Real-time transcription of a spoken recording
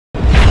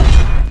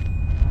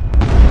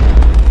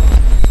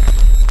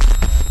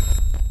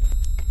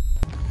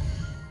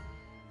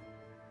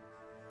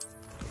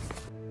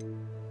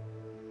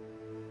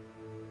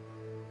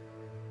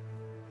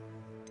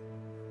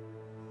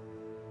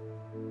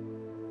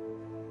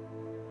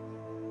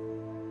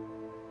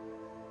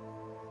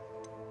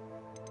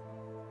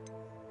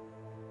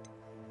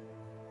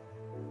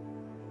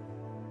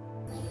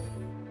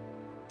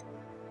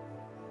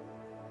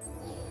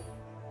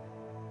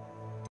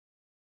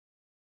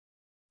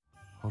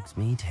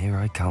Hogsmeade, here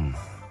I come.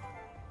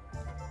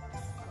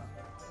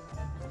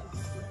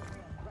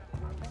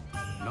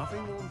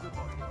 Nothing warms a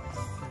body.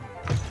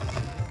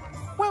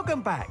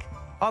 Welcome back.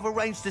 I've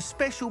arranged a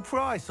special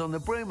price on the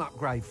broom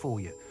upgrade for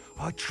you.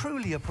 I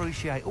truly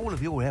appreciate all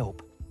of your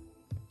help.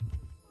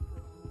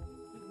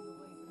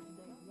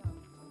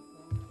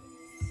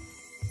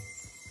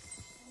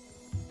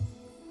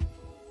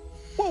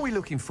 What are we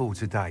looking for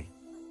today?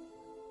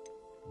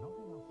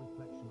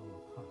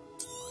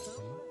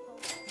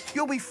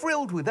 You'll be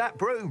thrilled with that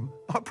broom,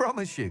 I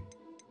promise you.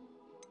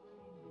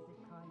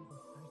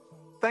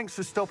 Thanks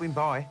for stopping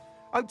by.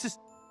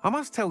 I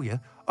must tell you,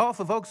 half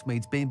of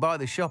Hogsmeade's been by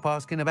the shop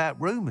asking about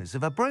rumours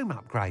of a broom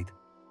upgrade.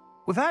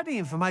 Without the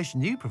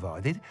information you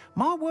provided,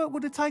 my work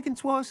would have taken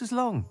twice as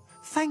long.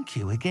 Thank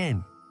you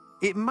again.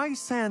 It may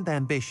sound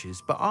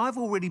ambitious, but I've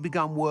already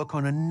begun work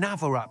on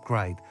another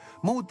upgrade,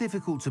 more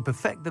difficult to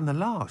perfect than the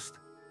last.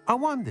 I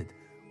wondered,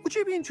 would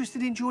you be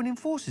interested in joining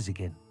forces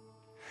again?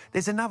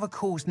 There's another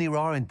course near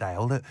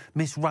Arendelle that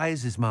Miss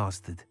Reyes has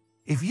mastered.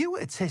 If you were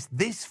to test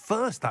this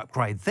first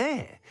upgrade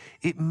there,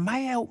 it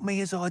may help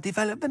me as I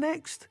develop the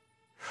next.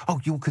 Oh,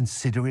 you'll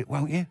consider it,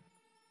 won't you?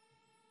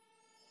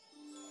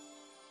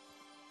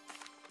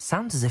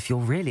 Sounds as if you're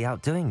really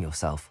outdoing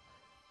yourself.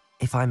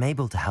 If I'm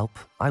able to help,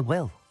 I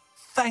will.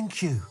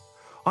 Thank you.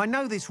 I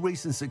know this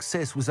recent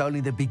success was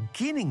only the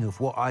beginning of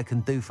what I can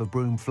do for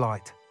broom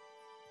flight.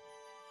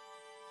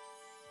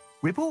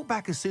 Report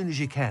back as soon as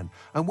you can,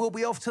 and we'll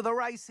be off to the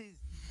races.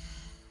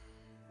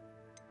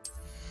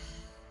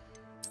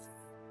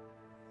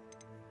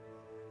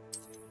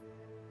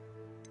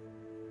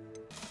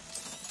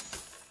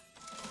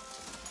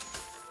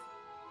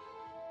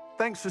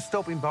 Thanks for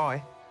stopping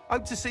by.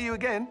 Hope to see you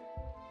again.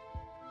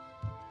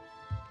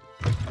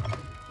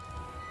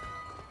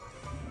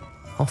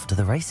 Off to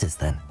the races,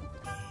 then.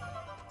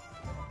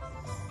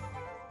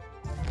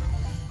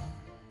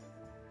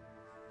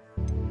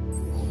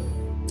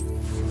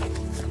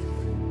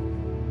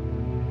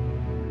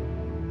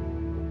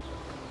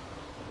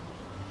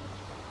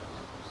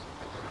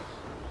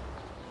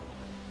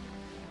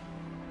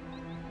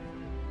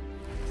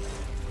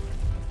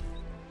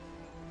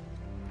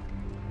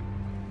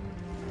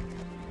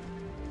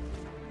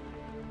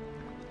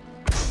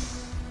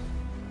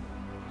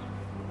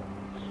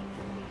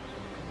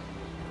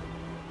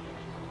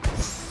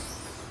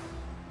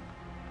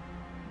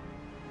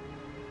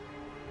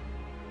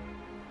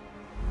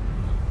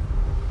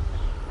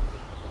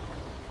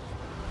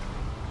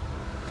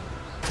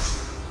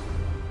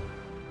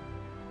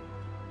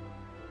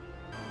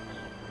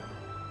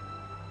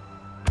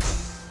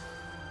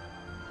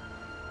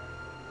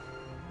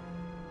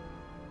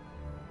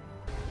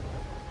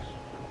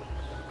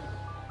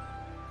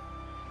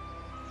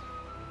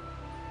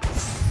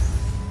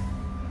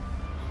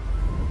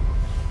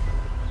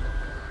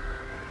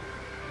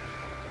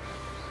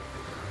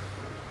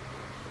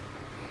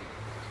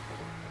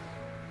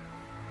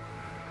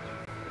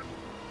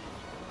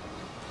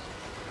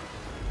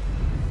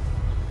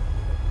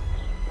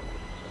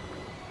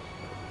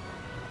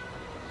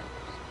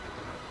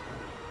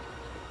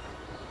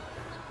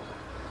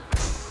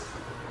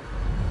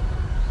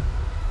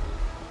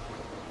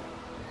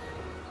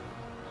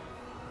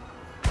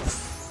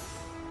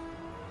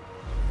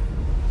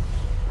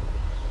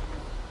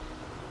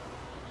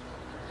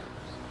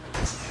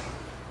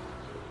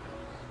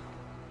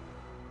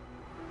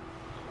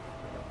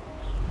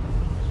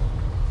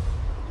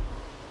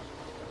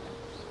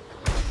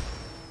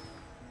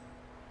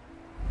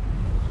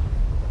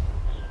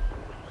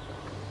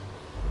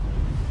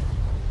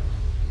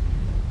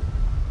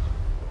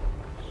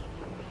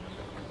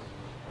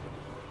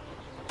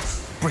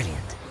 Brilliant.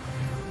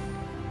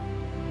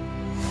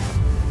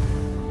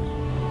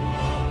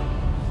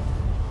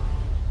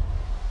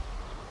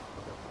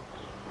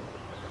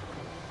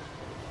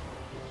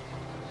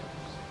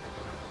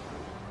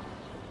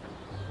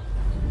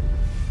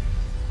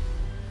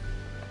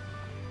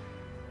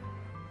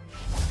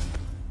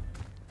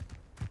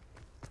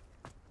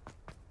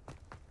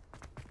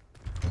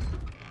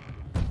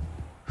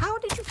 How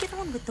did you get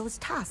on with those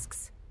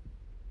tasks?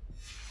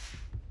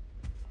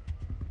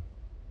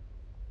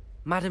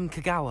 Madam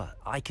Kagawa,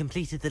 I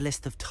completed the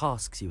list of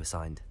tasks you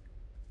assigned.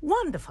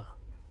 Wonderful.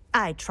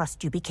 I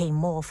trust you became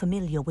more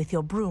familiar with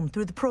your broom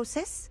through the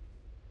process?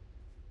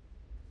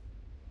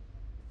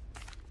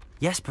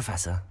 Yes,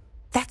 Professor.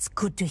 That's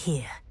good to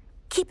hear.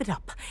 Keep it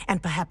up,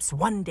 and perhaps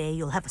one day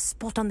you'll have a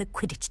spot on the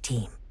Quidditch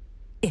team.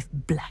 If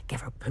Black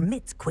ever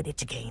permits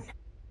Quidditch again.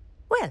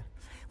 Well,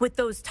 with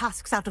those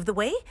tasks out of the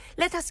way,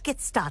 let us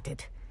get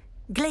started.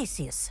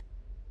 Glacius.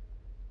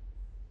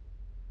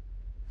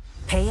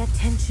 Pay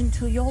attention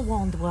to your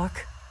wand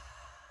work.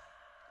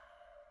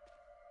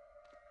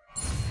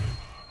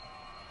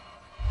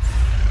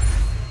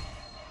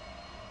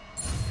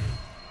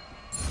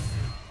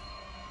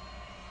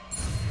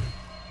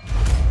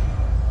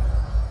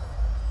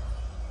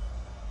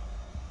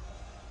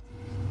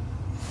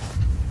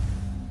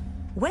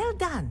 Well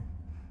done.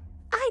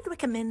 I'd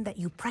recommend that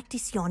you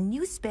practice your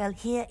new spell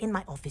here in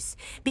my office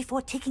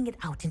before taking it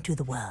out into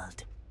the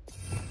world.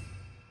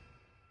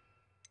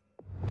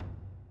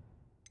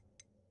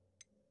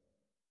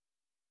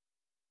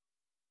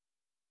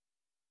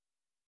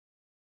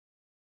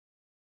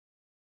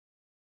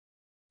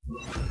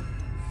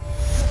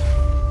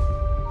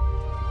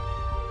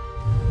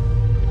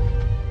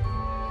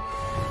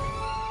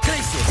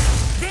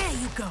 There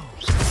you go.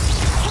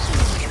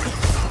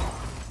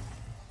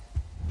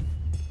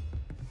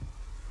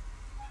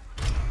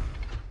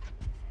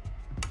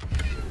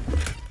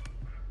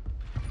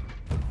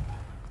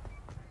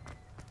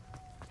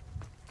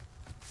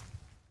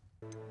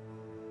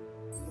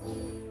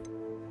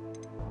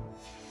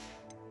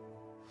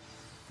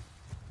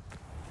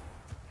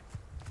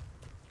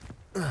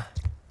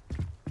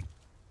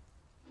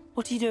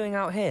 What are you doing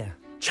out here?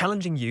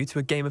 Challenging you to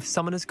a game of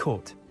Summoner's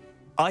Court.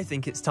 I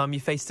think it's time you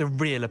faced a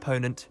real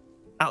opponent,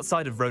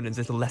 outside of Ronan's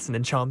little lesson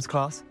in charms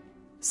class.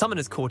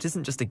 Summoner's Court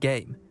isn't just a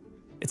game.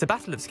 It's a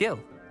battle of skill.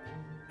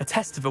 A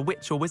test of a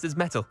witch or wizard's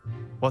mettle.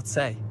 What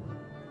say?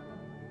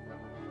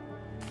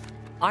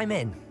 I'm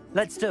in.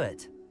 Let's do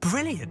it.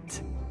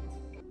 Brilliant!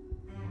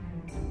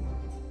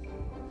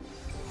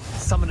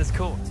 Summoner's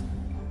Court.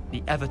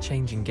 The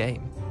ever-changing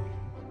game.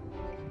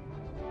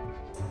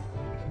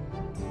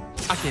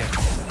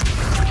 Accio.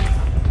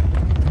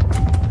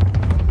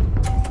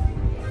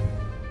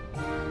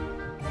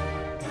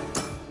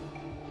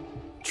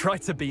 Try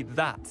to beat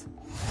that.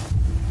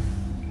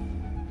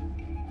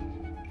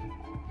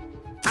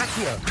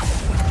 Accio.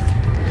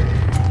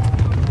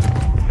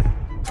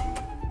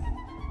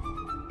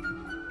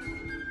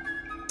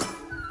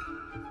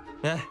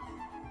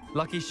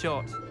 Lucky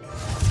shot.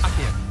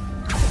 Accio.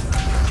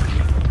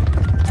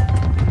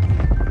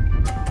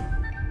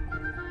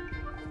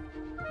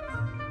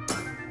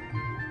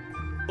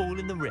 All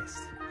in the wrist.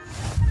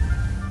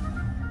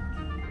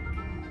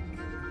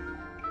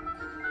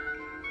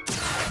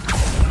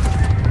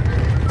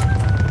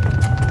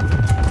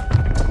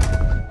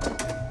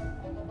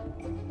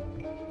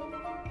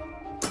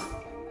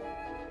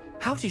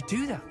 How do you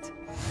do that?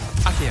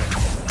 Accio.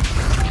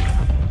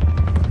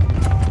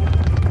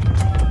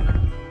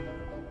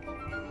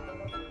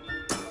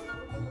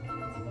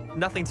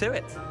 Nothing to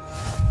it.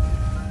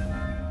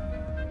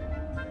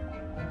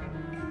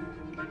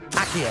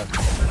 Accio.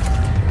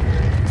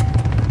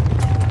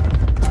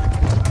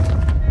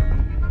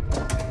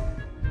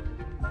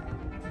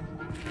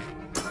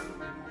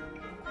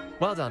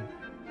 Well done.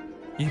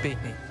 You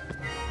beat me.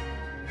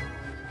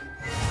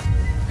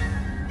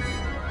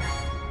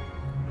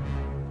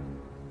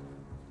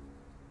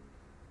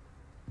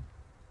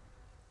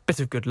 Bit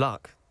of good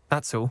luck,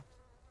 that's all.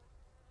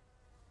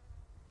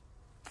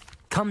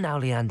 Come now,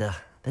 Leander.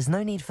 There's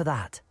no need for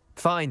that.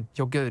 Fine,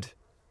 you're good.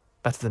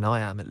 Better than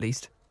I am, at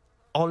least.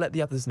 I'll let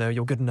the others know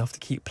you're good enough to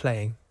keep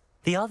playing.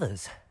 The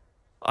others?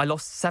 I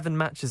lost 7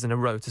 matches in a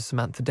row to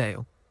Samantha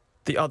Dale.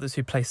 The others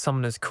who play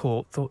Summoner's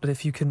Court thought that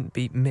if you couldn't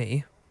beat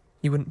me,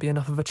 you wouldn't be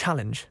enough of a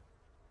challenge.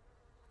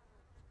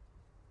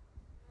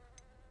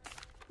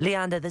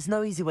 Leander, there's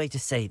no easy way to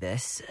say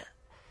this.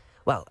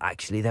 Well,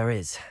 actually, there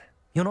is.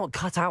 You're not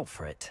cut out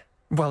for it.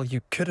 Well,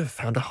 you could have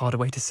found a harder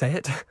way to say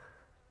it.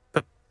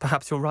 But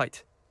perhaps you're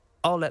right.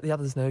 I'll let the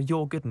others know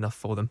you're good enough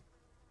for them.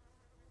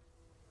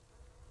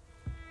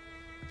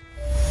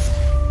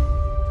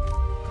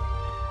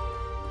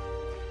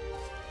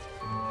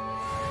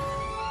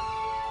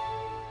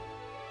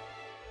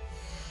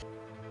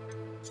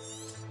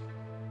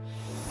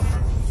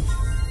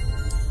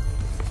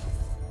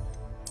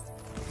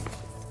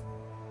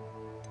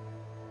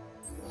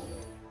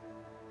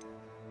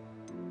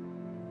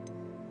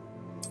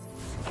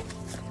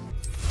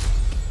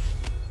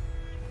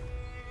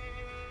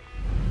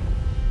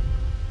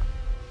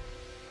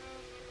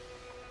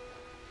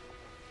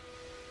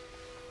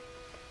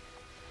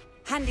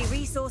 Handy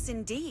resource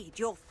indeed,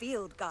 your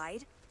field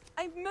guide.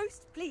 I'm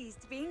most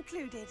pleased to be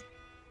included.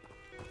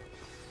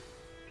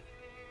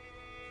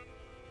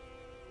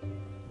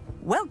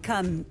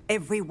 Welcome,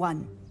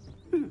 everyone.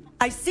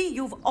 I see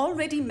you've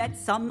already met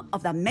some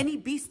of the many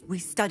beasts we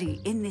study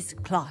in this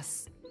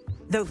class.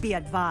 Though be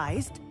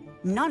advised,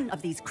 none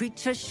of these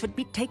creatures should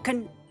be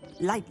taken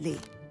lightly.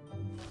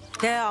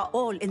 They are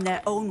all in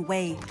their own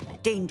way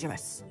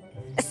dangerous,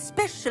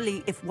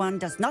 especially if one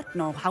does not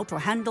know how to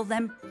handle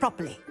them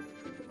properly.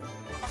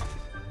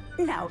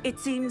 Now, it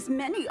seems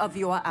many of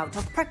you are out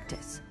of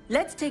practice.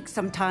 Let's take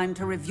some time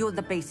to review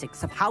the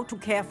basics of how to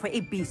care for a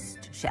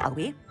beast, shall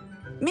we?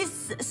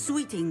 Miss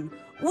Sweeting,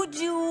 would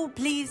you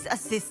please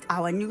assist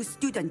our new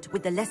student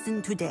with the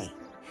lesson today?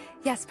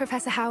 Yes,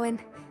 Professor Howen.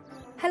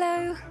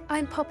 Hello,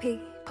 I'm Poppy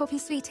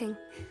Sweeting.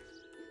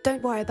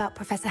 Don't worry about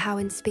Professor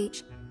Howen's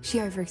speech. She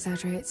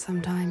over-exaggerates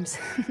sometimes.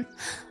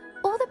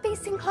 All the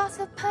beasts in class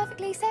are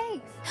perfectly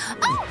safe.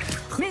 Oh!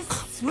 Miss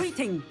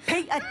Sweeting,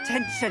 pay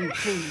attention,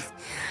 please.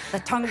 The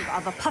tongue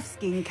of a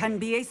puffskein can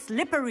be a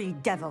slippery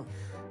devil.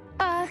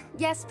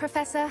 Yes,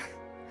 Professor.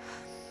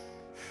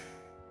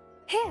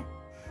 Here,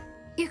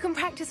 you can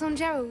practice on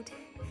Gerald.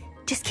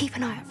 Just keep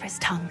an eye out for his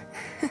tongue.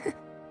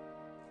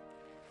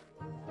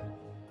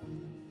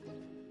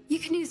 You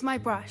can use my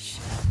brush.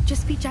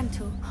 Just be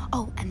gentle.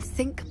 Oh, and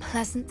think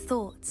pleasant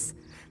thoughts.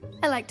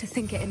 I like to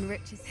think it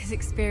enriches his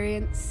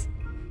experience.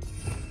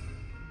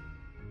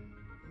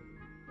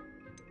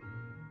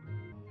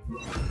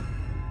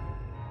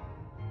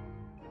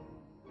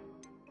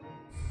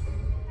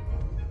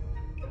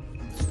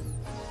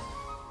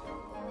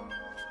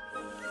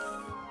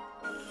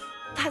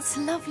 That's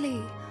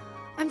lovely.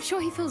 I'm sure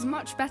he feels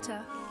much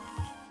better.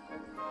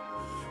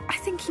 I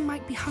think he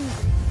might be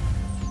hungry.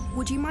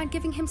 Would you mind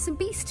giving him some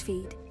beast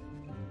feed?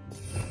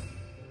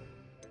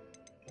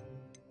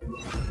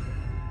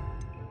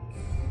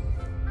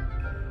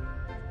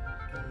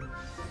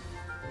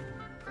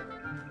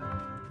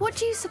 What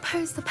do you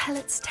suppose the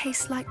pellets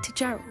taste like to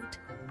Gerald?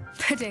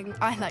 Pudding,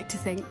 I like to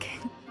think.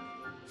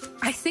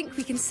 I think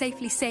we can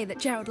safely say that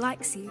Gerald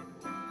likes you.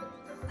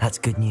 That's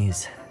good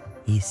news.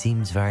 He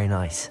seems very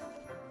nice.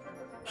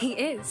 He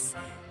is.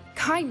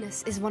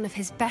 Kindness is one of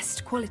his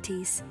best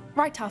qualities,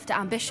 right after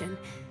ambition.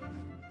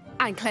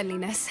 And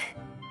cleanliness.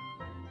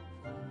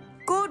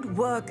 Good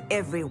work,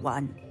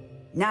 everyone.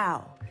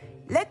 Now,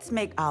 let's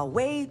make our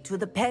way to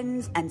the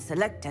pens and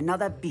select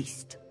another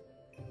beast.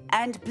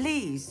 And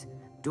please,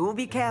 do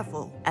be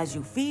careful as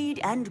you feed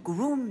and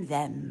groom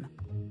them.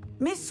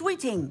 Miss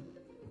Sweeting,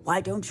 why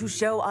don't you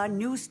show our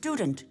new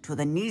student to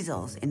the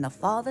Kneazles in the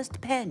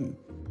farthest pen?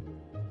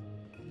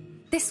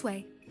 This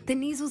way. The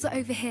Kneazles are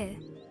over here.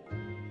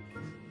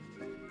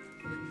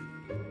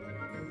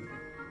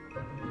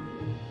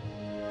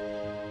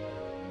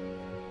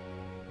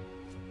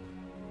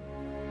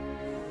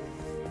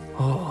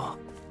 Oh,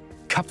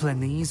 couple of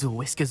Kneazle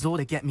whiskers ought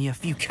to get me a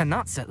few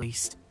canuts at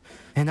least.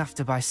 Enough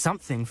to buy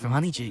something from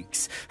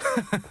Honeydukes.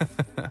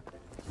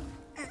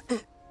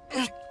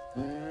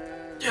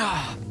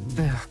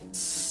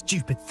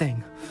 Stupid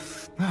thing.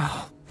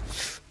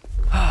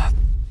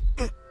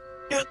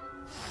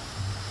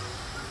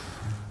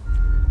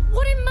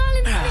 What in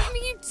Merlin's name are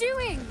you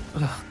doing?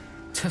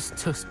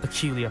 Tuss,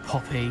 peculiar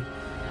Poppy.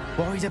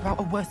 Worried about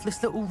a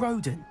worthless little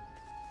rodent.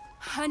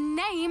 Her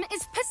name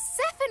is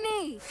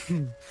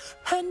Persephone!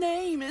 Her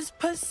name is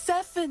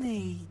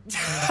Persephone!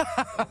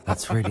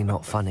 That's really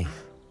not funny.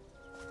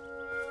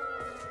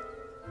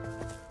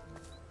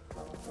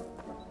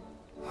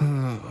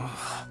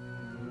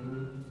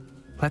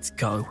 Let's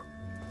go.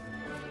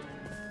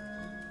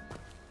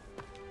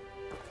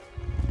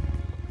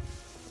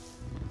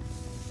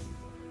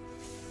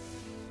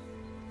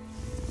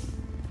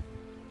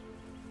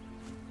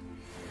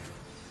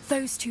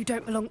 Those two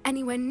don't belong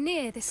anywhere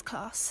near this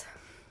class.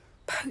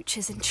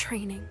 Poachers in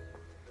training.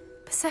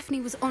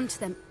 Persephone was onto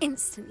them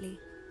instantly.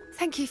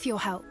 Thank you for your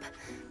help.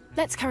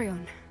 Let's carry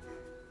on.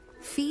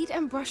 Feed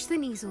and brush the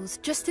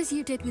Kneazles just as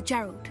you did with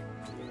Gerald.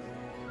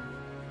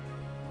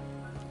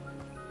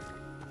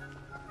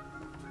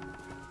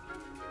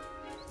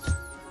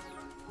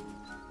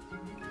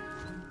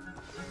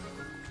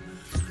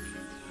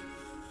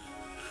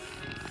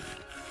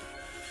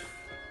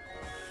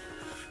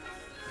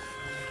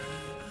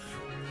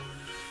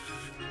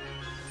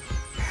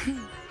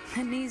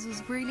 The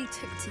Kneazles really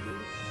took to you.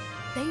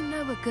 They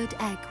know a good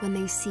egg when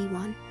they see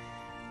one.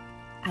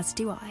 As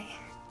do I.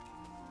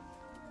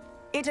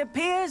 It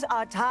appears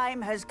our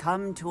time has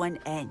come to an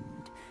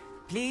end.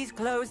 Please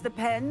close the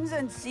pens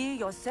and see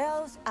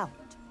yourselves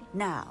out.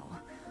 Now,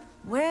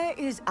 where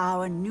is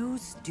our new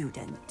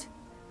student?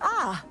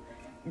 Ah,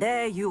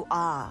 there you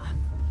are.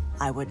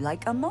 I would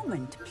like a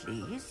moment,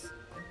 please.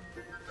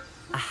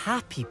 A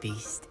happy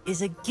beast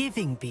is a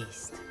giving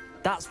beast.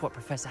 That's what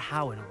Professor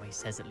Howen always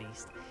says, at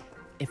least.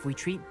 If we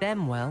treat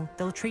them well,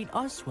 they'll treat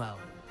us well.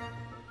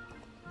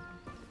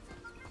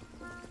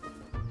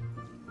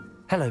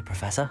 Hello,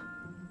 Professor.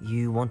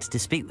 You wanted to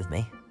speak with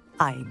me?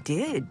 I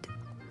did.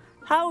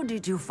 How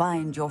did you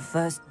find your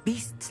first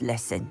beasts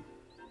lesson?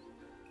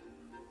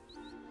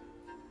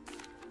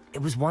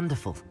 It was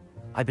wonderful.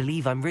 I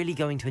believe I'm really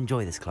going to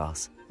enjoy this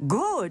class.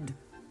 Good.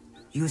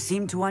 You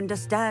seem to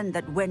understand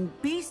that when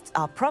beasts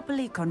are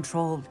properly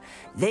controlled,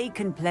 they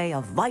can play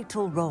a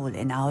vital role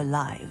in our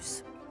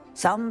lives.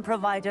 Some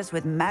provide us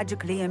with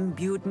magically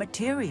imbued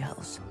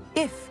materials,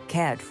 if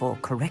cared for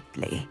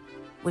correctly,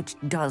 which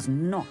does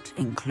not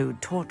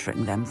include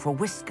torturing them for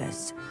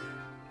whiskers.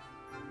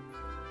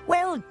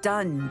 Well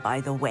done, by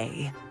the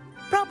way.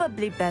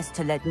 Probably best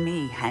to let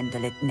me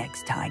handle it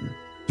next time.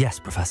 Yes,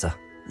 Professor.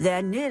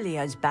 They're nearly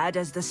as bad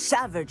as the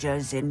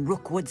Savagers in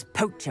Rookwood's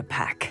poacher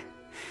pack.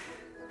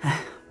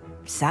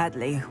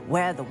 Sadly,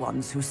 we're the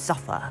ones who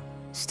suffer,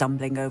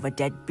 stumbling over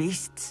dead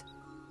beasts.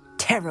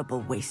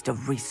 Terrible waste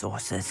of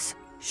resources.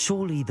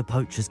 Surely the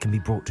poachers can be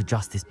brought to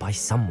justice by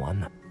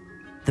someone.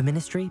 The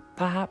Ministry,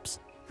 perhaps?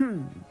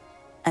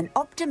 An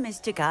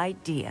optimistic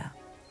idea.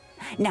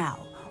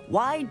 Now,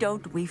 why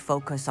don't we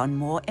focus on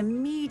more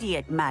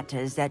immediate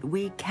matters that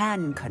we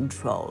can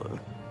control?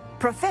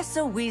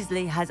 Professor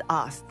Weasley has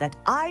asked that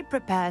I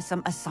prepare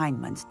some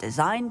assignments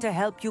designed to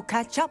help you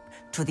catch up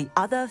to the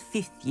other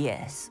 5th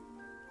years.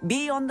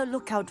 Be on the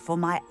lookout for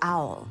my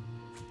owl.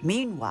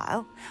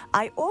 Meanwhile,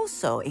 I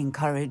also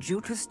encourage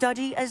you to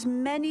study as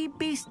many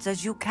beasts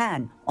as you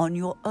can on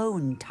your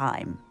own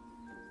time.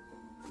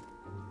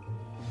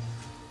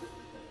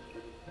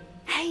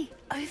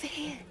 Over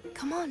here.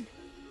 Come on.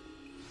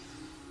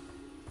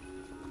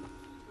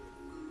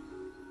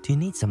 Do you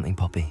need something,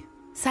 Poppy?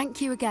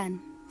 Thank you again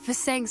for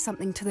saying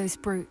something to those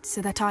brutes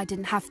so that I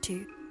didn't have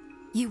to.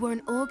 You were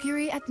an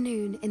augury at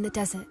noon in the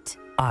desert.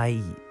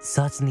 I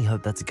certainly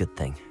hope that's a good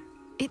thing.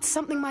 It's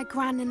something my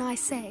gran and I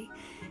say.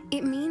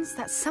 It means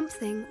that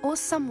something or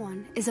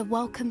someone is a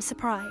welcome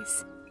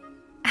surprise.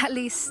 At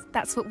least,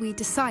 that's what we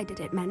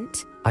decided it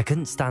meant. I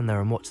couldn't stand there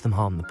and watch them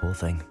harm the poor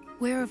thing.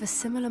 We're of a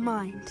similar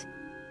mind.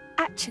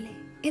 Actually,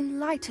 in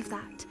light of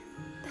that,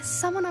 there's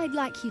someone I'd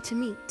like you to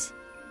meet.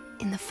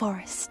 In the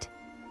forest.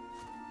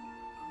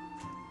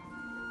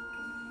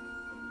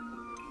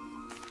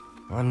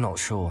 I'm not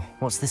sure.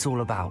 What's this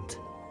all about?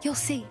 You'll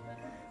see.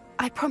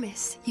 I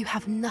promise you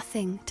have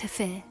nothing to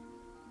fear.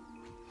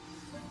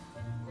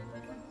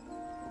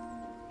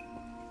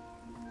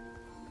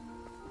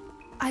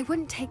 I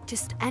wouldn't take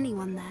just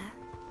anyone there.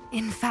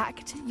 In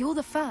fact, you're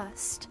the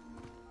first.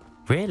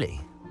 Really?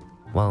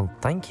 Well,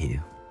 thank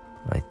you,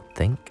 I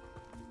think.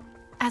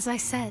 As I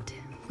said,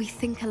 we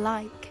think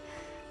alike.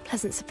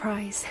 Pleasant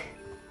surprise.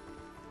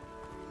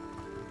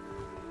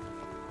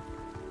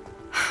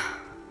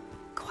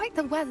 Quite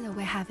the weather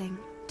we're having,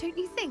 don't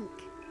you think?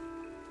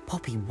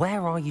 Poppy,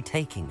 where are you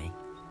taking me?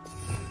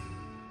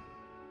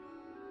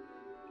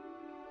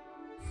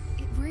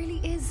 It really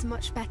is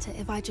much better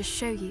if I just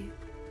show you.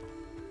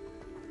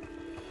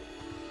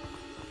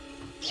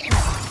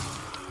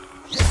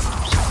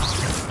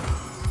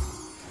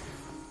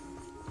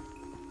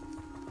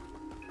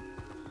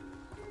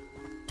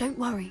 Don't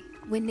worry,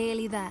 we're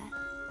nearly there.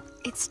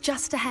 It's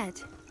just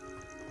ahead.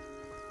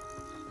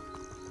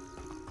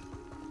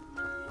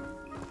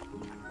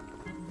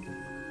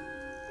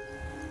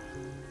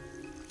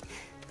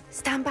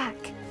 Stand back.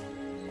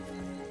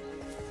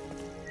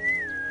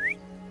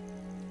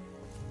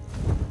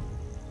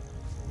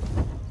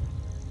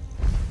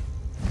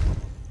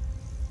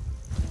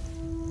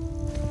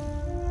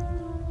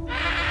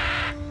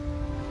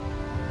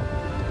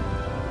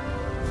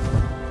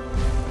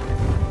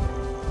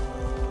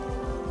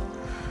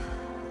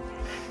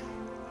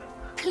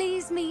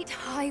 Please meet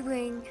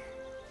Highwing.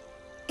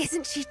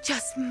 Isn't she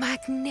just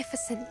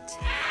magnificent?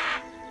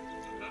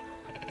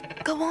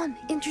 Go on,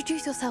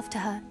 introduce yourself to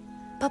her.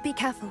 But be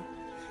careful.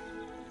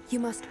 You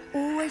must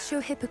always show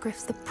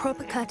hippogriffs the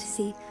proper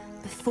courtesy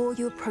before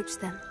you approach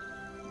them.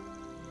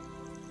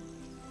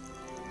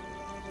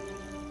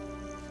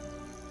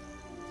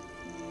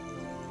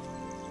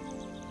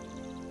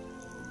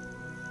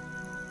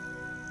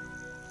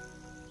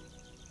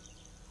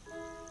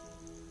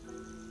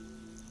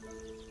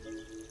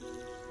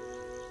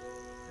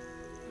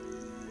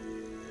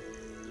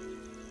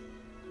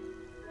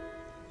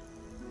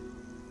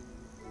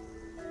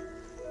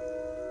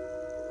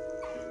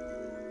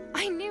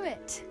 I knew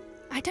it!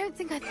 I don't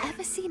think I've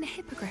ever seen a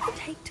hippogriff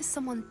take to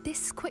someone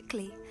this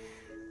quickly.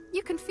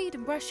 You can feed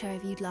and brush her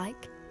if you'd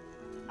like.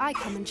 I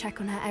come and check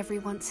on her every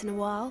once in a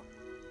while.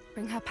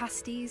 Bring her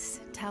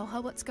pasties, tell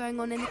her what's going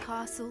on in the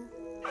castle.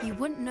 You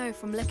wouldn't know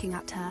from looking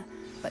at her,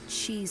 but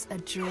she's a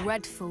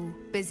dreadful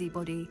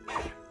busybody.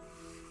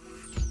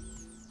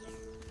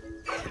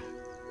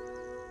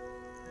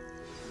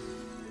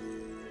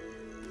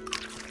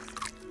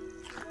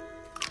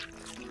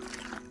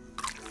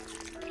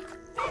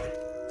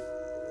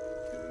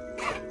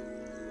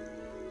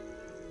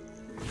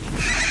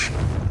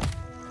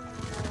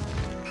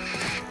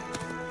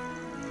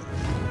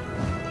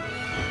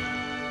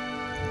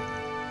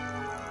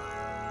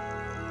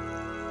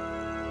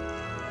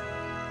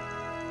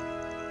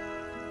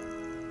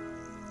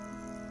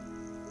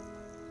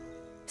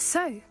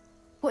 So,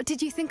 what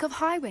did you think of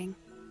Highwing?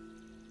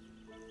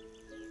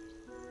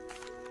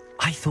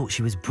 I thought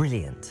she was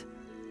brilliant.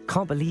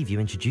 Can't believe you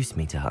introduced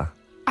me to her.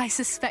 I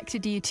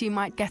suspected you two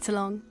might get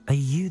along. Are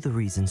you the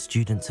reason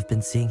students have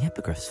been seeing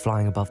hippogriffs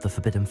flying above the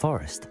Forbidden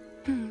Forest?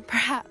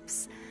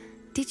 Perhaps.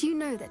 Did you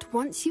know that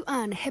once you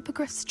earn a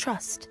hippogriff's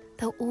trust,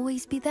 they'll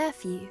always be there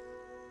for you?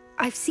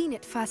 I've seen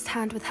it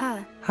firsthand with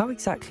her. How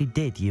exactly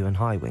did you and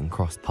Highwing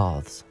cross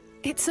paths?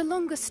 It's a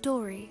longer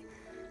story,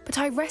 but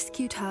I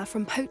rescued her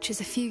from poachers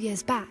a few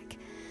years back.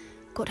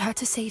 Got her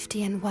to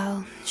safety and,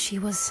 well, she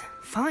was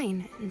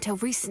fine until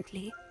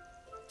recently.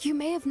 You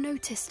may have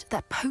noticed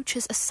that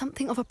poachers are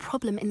something of a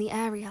problem in the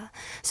area,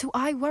 so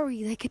I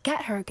worry they could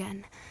get her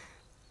again.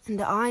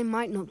 And I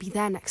might not be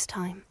there next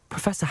time.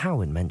 Professor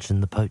Howen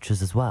mentioned the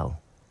poachers as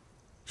well.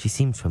 She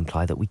seemed to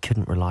imply that we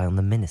couldn't rely on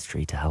the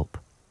Ministry to help.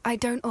 I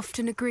don't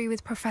often agree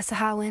with Professor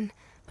Howen,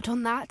 but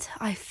on that,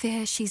 I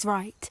fear she's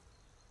right.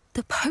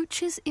 The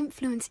poachers'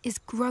 influence is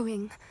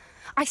growing.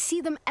 I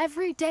see them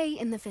every day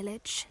in the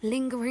village,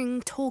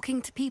 lingering,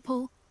 talking to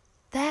people.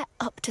 They're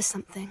up to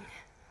something.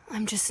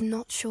 I'm just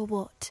not sure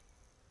what.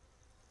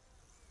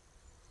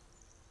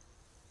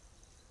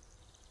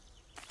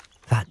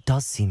 That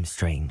does seem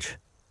strange.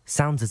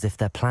 Sounds as if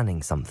they're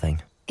planning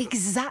something.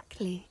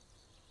 Exactly.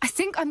 I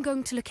think I'm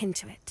going to look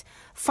into it.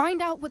 Find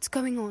out what's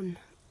going on,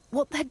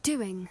 what they're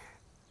doing.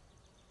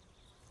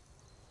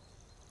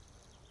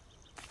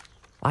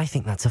 I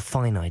think that's a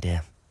fine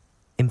idea.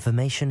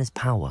 Information is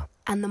power.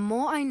 And the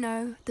more I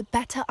know, the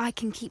better I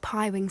can keep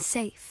Highwing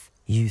safe.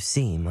 You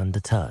seem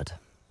undeterred.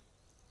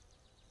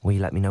 Will you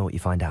let me know what you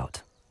find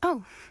out?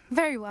 Oh,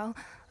 very well.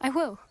 I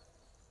will.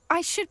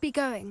 I should be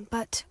going,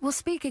 but we'll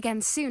speak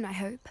again soon, I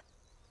hope.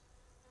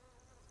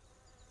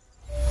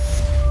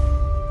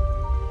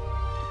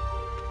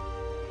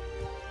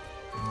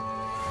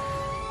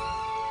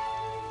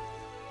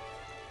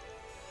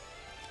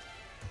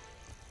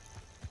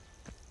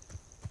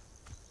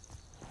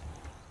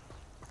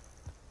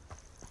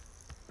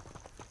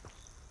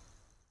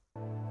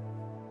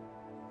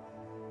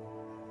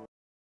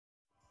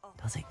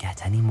 Does it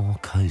get any more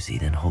cozy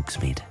than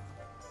Hogsmeade?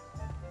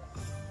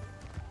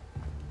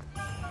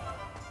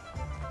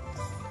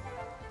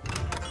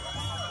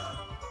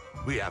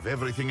 We have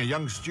everything a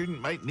young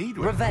student might need.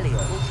 with Revelio.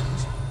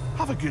 potions.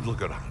 Have a good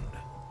look around.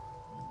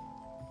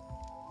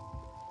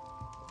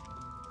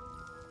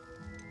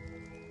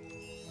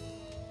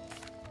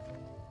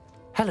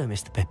 Hello,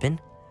 Mr. Pippin.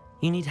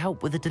 You need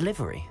help with a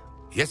delivery?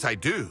 Yes, I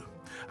do.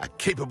 A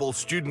capable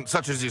student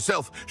such as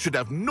yourself should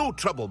have no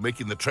trouble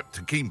making the trip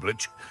to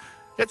Cambridge.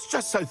 It's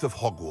just south of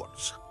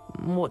Hogwarts.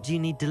 What do you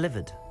need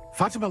delivered?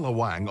 Fatima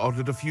Lawang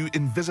ordered a few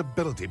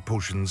invisibility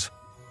potions.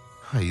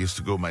 I used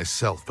to go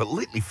myself, but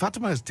lately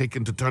Fatima has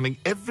taken to turning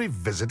every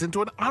visit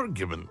into an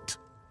argument.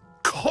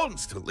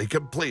 Constantly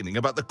complaining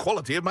about the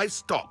quality of my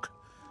stock.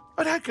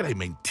 But how can I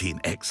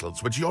maintain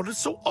excellence when she orders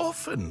so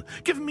often,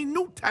 giving me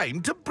no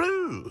time to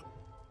brew?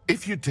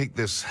 If you take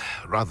this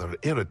rather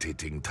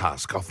irritating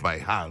task off my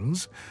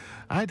hands,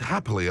 I'd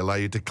happily allow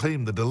you to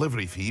claim the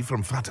delivery fee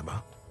from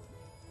Fatima.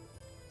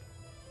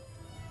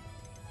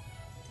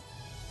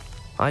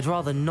 I'd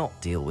rather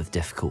not deal with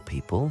difficult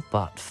people,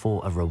 but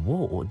for a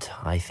reward,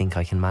 I think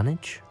I can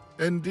manage.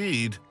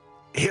 Indeed.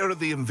 Here are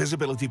the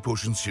invisibility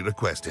potions she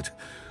requested.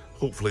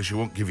 Hopefully she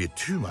won't give you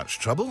too much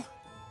trouble.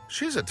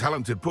 She's a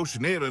talented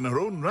potioneer in her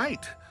own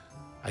right.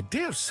 I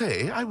dare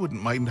say I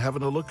wouldn't mind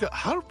having a look at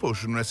her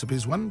potion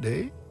recipes one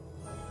day.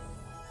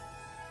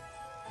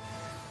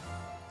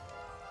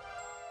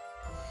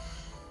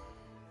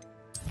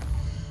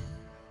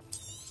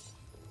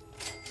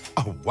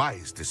 A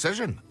wise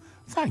decision.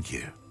 Thank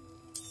you.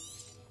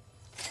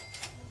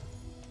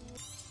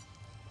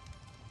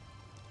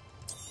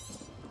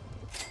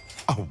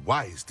 A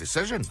wise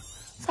decision.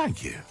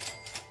 Thank you.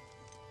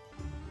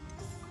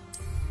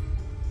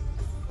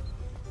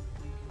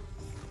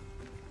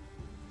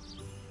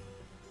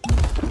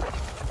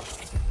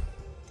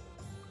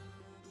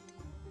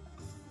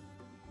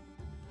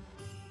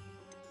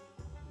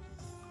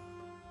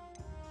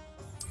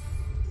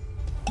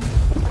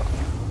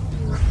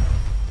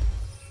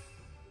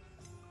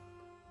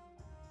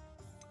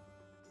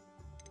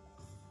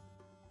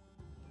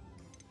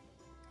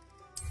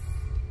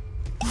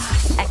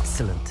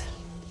 Excellent.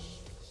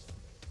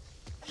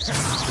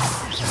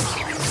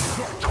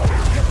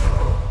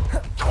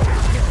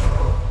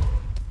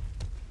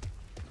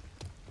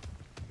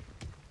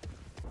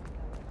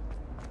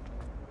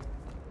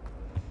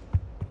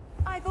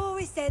 I've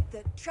always said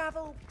that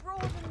travel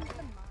broadens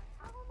the mind.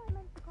 How am I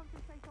meant to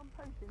concentrate on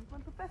potions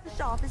when Professor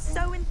Sharp is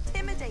so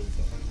intimidating?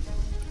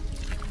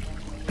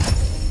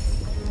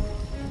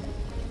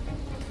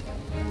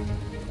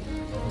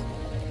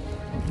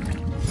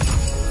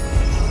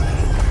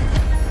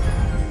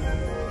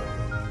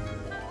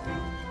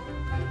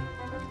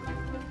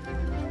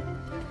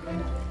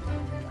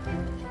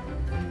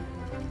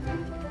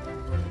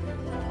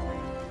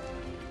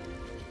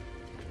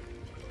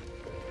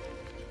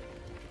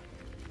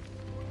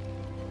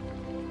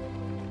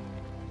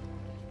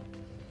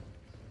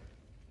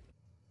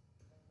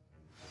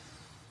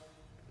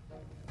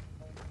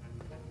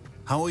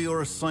 How are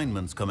your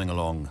assignments coming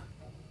along?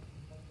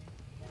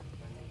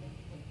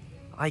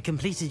 I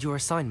completed your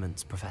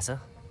assignments,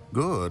 Professor.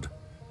 Good.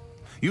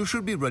 You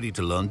should be ready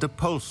to learn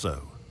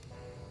Depulso.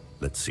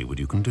 Let's see what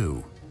you can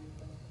do.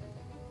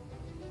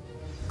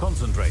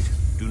 Concentrate.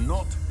 Do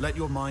not let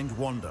your mind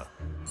wander.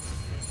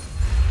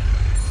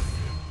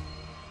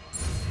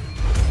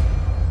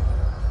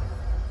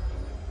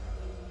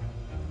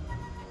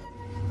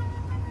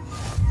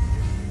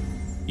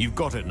 You've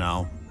got it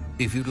now.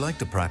 If you'd like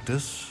to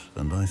practice,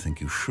 and I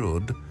think you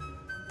should,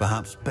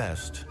 perhaps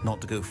best not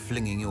to go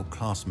flinging your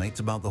classmates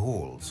about the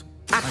halls.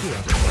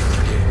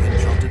 Accio!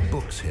 Enchanted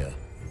books here.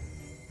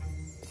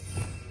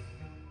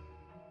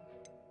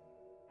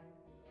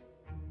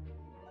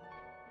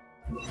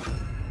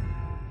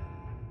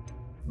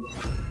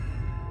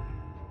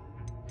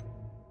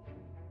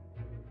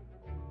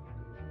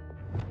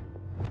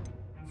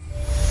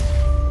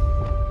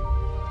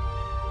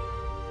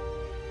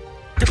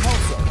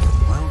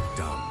 Well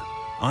done.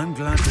 I'm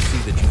glad to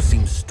see that you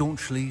seem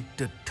staunchly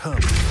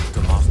determined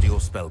to master your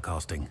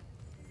spellcasting.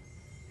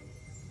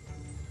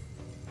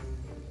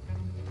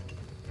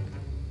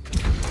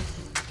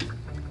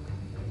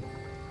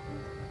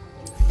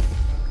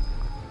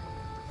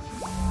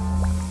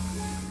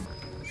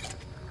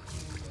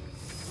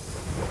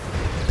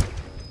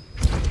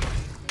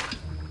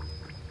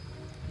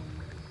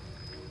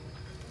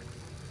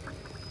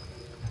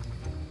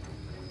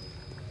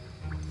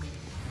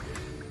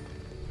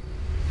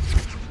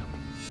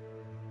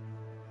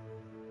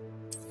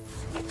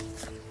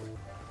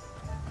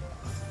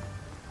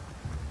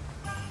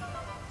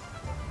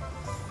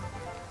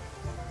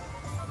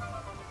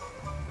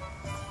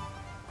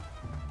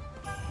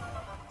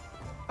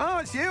 Oh,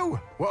 it's you!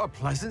 What a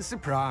pleasant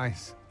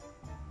surprise.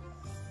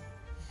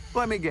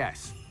 Let me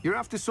guess, you're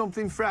after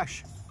something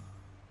fresh.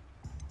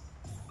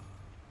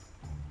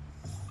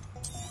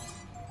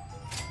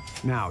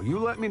 Now, you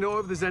let me know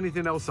if there's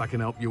anything else I can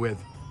help you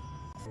with.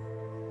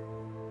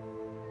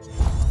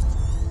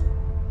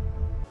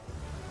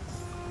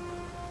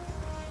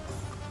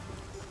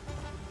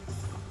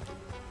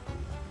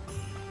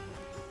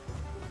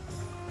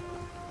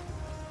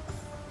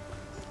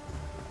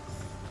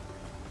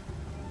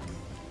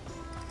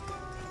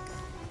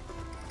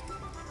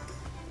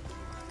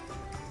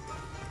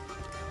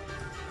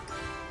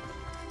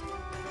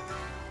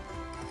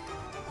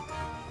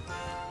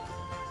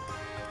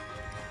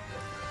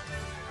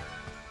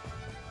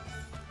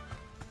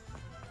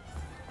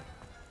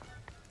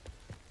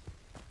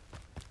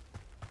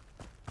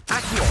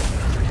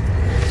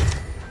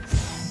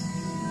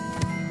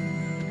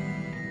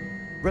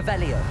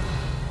 Revelio.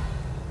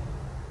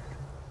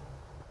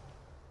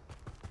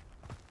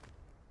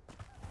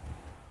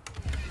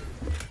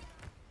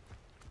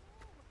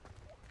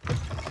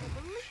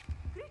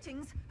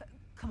 Greetings.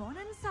 Come on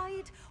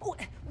inside. Oh,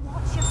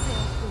 watch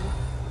yourself, though.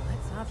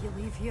 Let's have you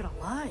leave here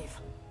alive.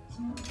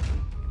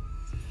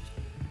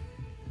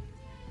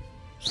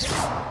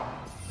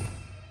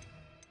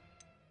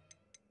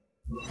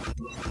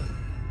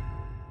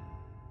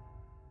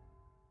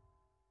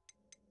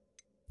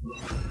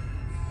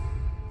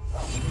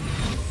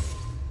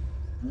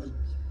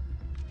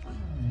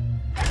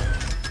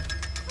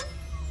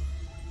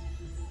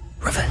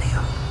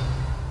 Revelio.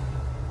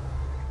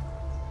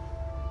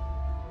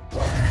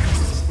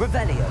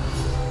 Revelio.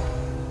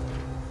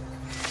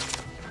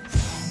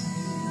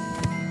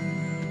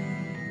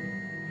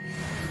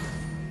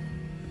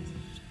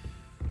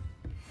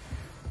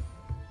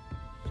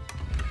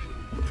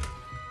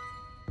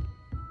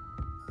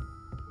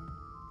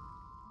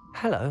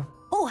 Hello.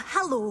 Oh,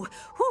 hello.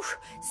 Whew.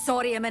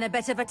 Sorry I'm in a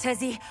bit of a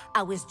tizzy.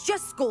 I was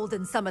just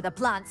scolding some of the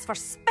plants for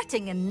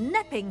spitting and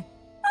nipping.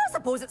 I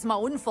suppose it's my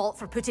own fault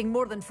for putting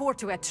more than 4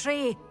 to a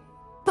tray.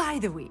 By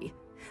the way,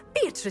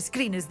 Beatrice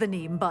Green is the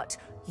name, but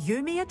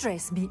you may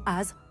address me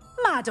as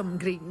Madam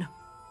Green.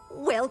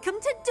 Welcome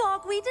to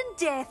Dogweed and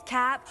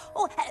Deathcap.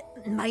 Oh,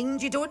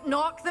 mind you don't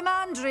knock the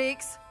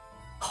mandrakes.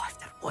 Oh, if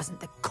there wasn't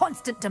the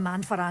constant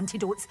demand for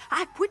antidotes,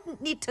 I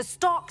wouldn't need to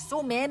stock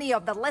so many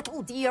of the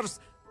little dears.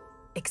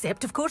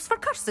 Except, of course, for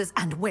curses.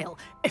 And, well,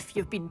 if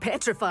you've been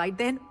petrified,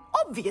 then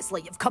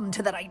obviously you've come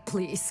to the right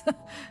place.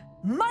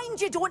 Mind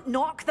you don't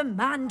knock the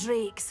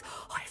mandrakes.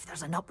 Oh, if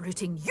there's an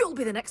uprooting, you'll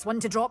be the next one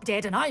to drop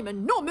dead, and I'm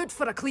in no mood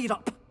for a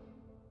clear-up.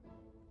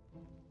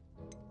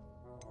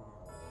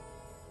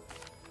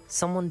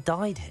 Someone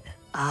died here.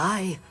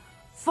 Aye.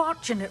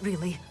 Fortunate,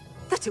 really,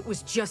 that it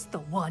was just the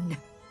one.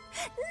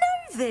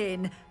 Now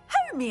then,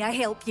 how may I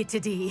help you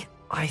today?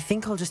 I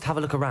think I'll just have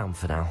a look around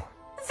for now.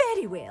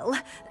 Very well.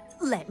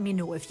 Let me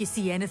know if you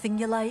see anything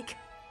you like.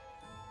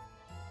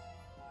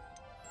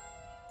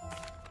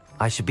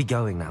 I should be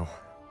going now.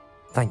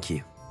 Thank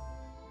you.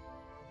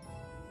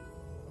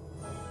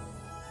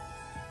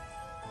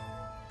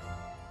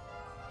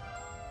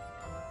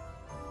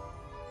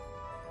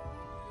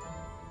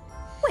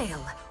 Well,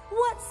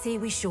 what say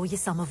we show you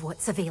some of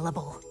what's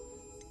available?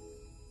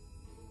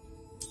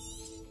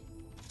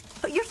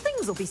 Your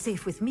things will be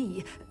safe with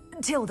me,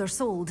 till they're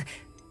sold.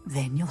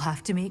 Then you'll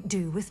have to make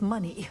do with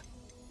money.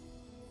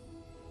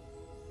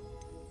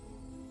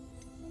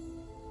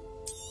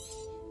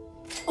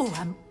 Oh,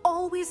 I'm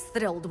always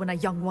thrilled when a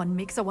young one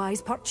makes a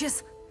wise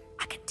purchase.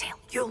 I can tell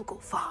you'll go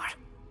far.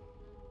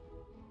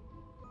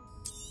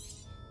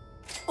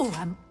 Oh,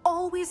 I'm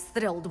always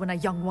thrilled when a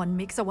young one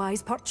makes a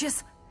wise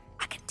purchase.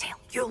 I can tell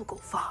you'll go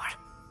far.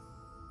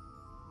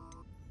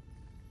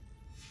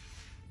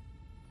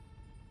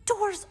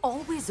 Doors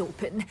always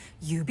open.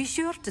 You be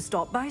sure to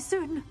stop by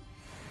soon.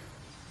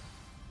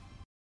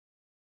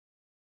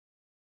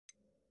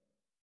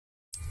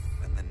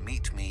 And then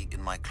meet me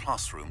in my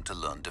classroom to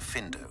learn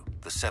Defindo,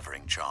 the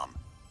severing charm.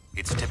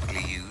 It's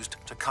typically used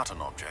to cut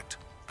an object,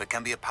 but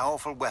can be a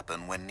powerful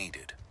weapon when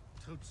needed.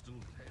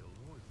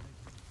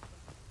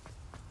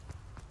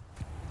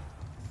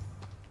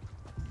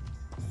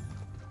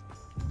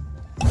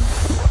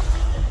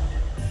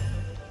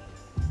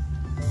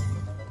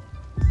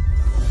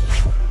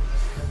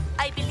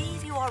 I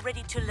believe you are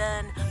ready to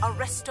learn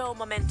Arresto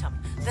Momentum,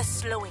 the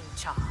slowing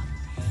charm.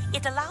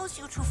 It allows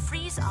you to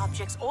freeze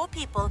objects or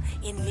people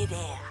in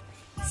midair.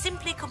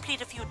 Simply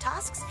complete a few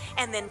tasks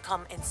and then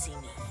come and see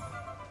me.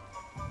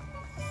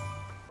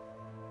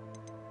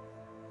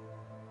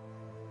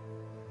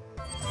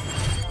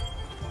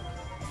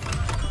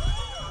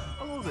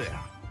 Hello there.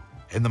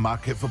 In the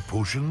market for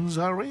potions,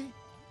 are we?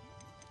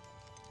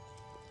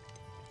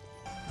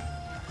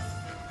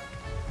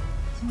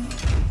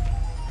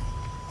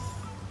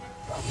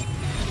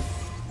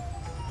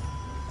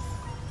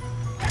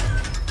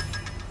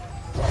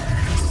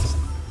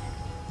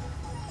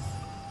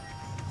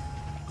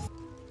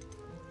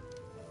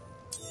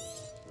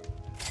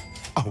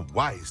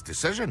 wise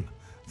decision.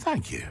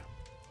 Thank you.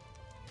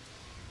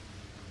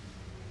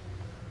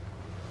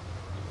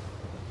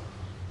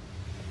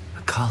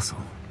 A castle.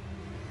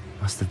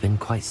 Must have been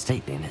quite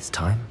stately in its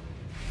time.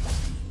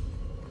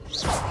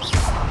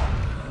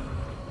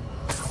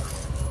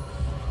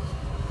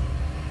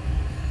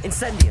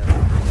 Incendio!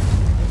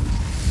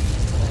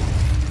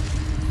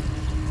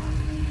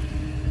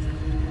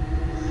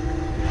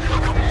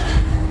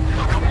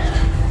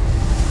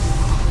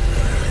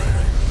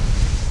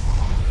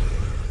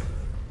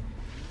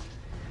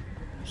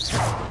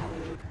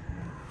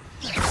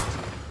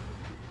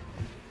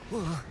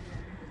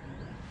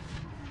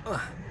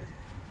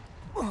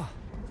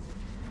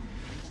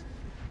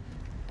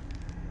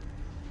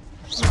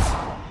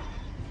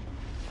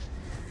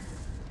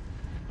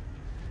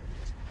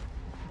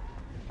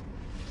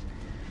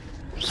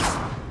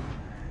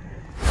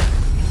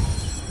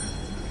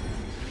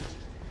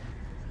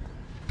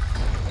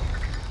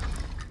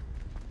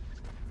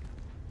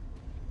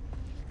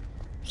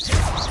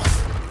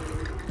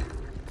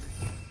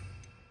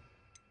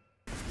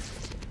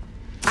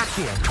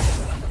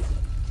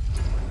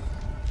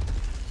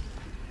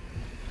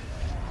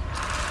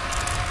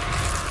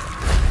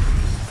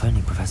 If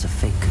only Professor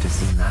Fig could have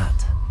seen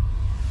that.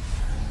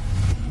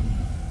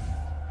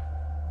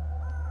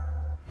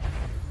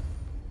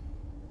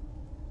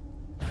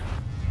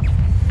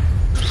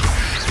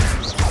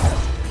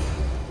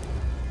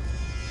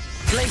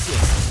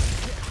 Glacius!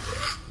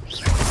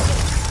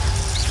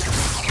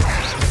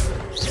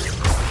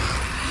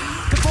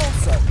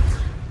 Capulso!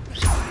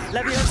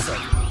 Levioso!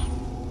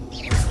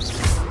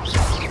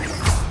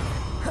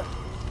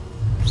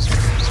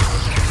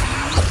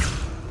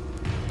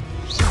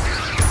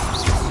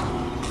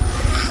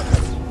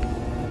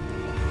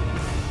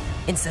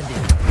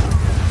 Incendio!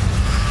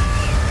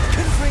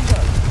 Confringo!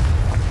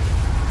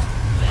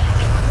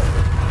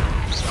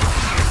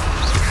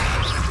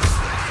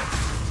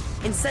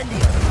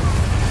 Incendio!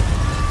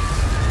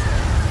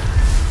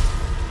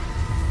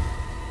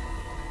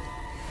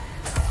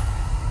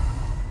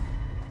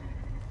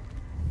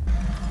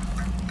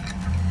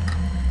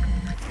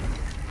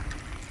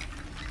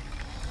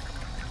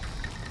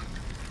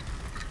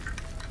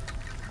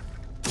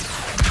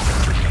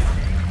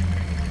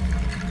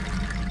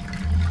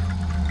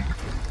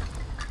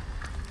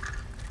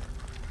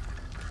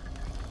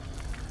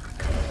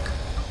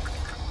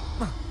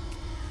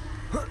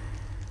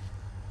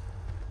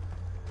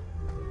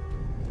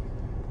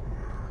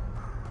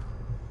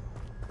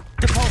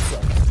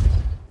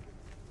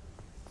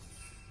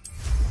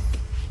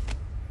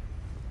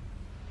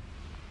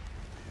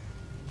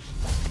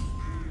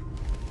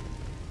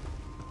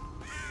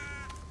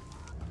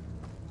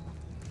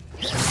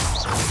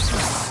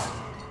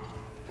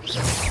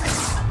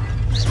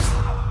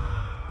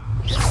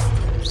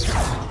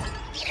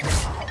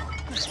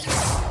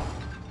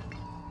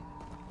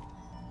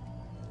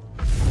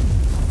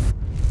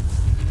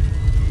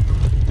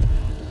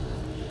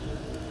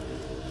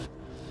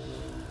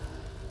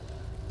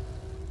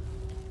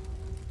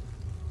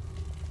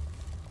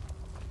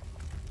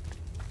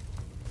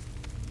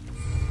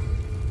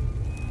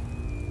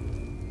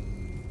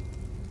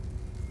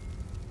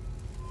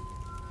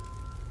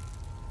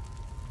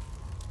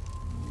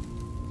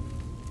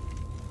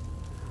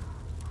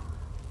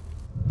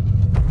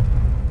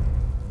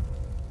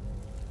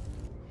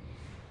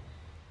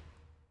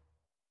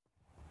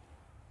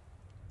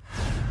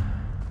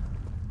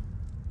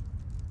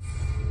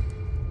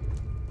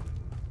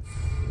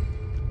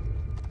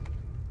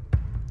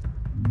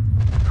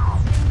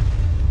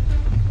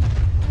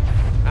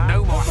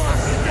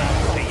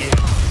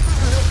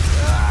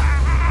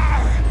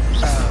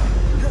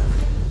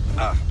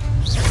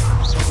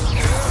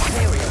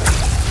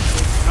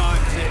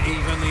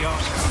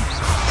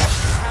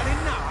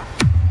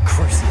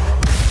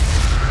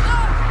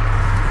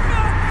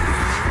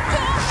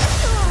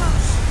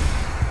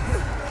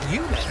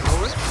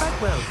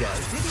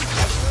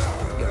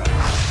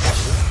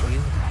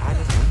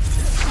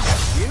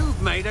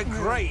 You've made a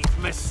grave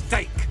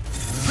mistake.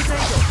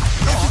 Potato!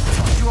 Come on!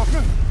 You off?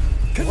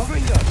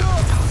 Confringo!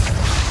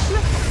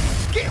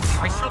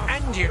 I shall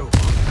end you.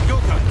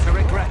 You're going to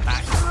regret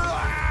that.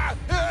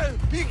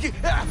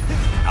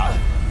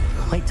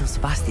 Wait till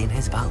Sebastian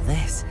hears about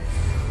this.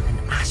 An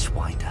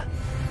Ashwinder.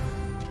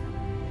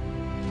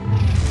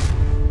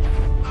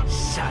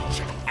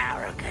 Such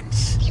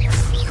arrogance.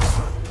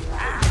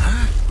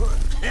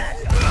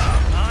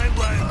 I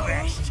won't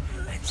rest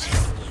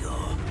until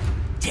you're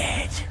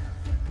dead.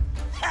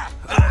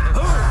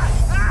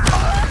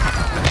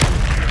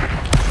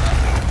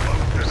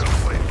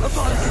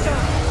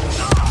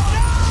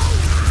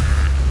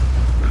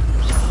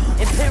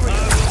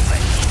 Imperial!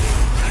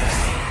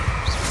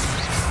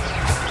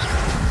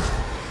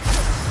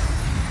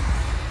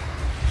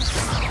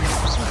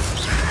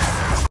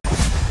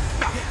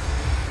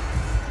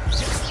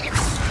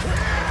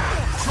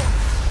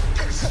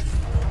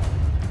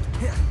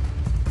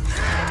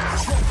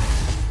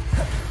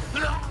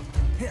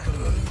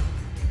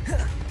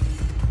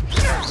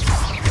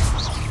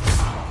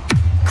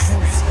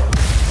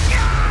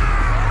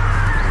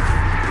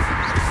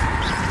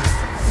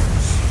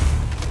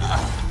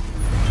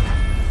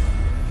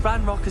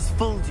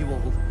 you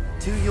all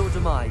to your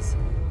demise.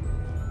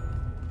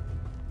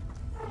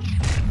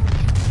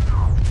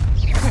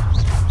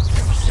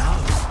 So,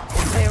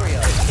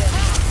 Imperial.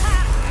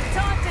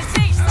 Time to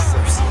teach them!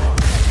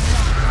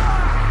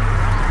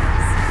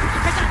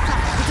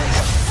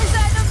 Is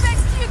that the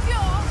best you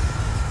got?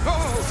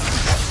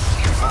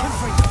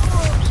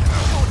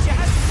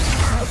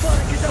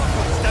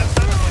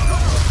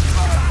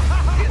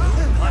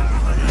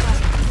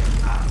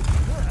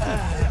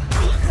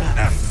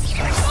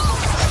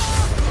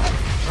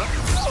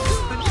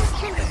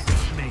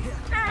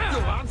 you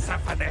answer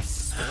for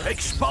this.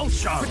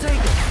 Expulsion.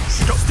 Protego.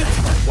 Stop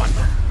this one.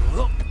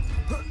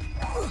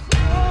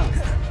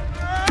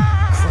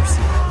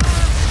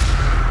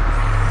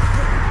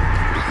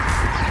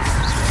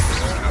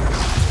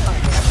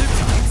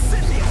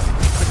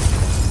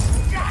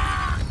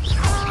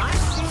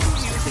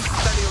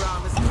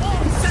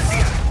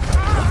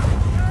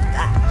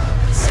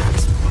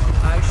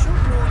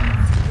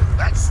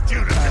 That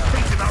student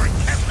defeated our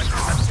encampment in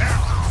the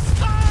tower.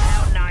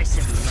 How nice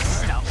of you to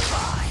stop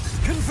by.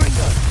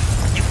 Confringo.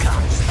 You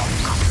can't stop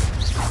us.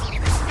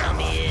 Come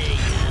here,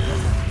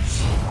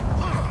 You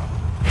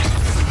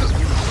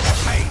will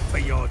pay for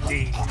your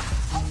deed.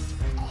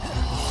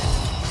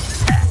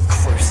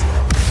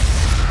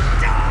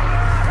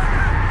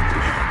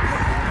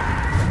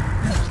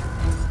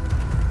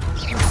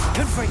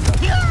 Confringo.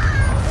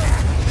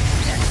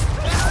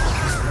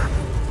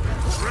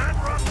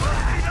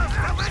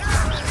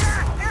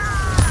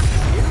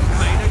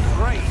 Made a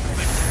grave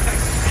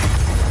mistake.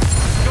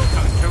 You're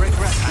going to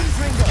regret that.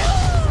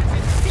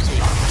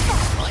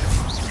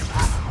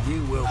 You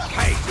will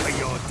pay for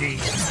your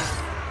deeds.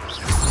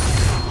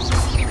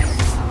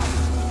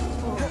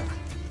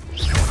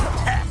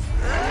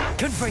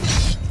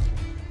 Confringo.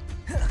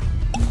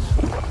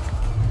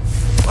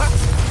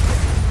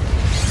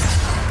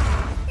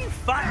 You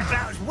fight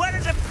about as well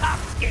as a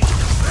pumpkin.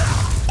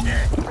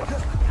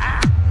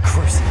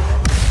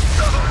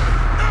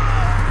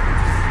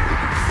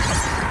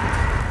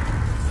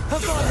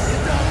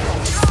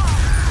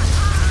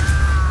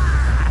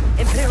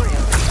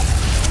 Imperial.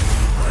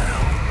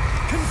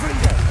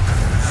 Confringo.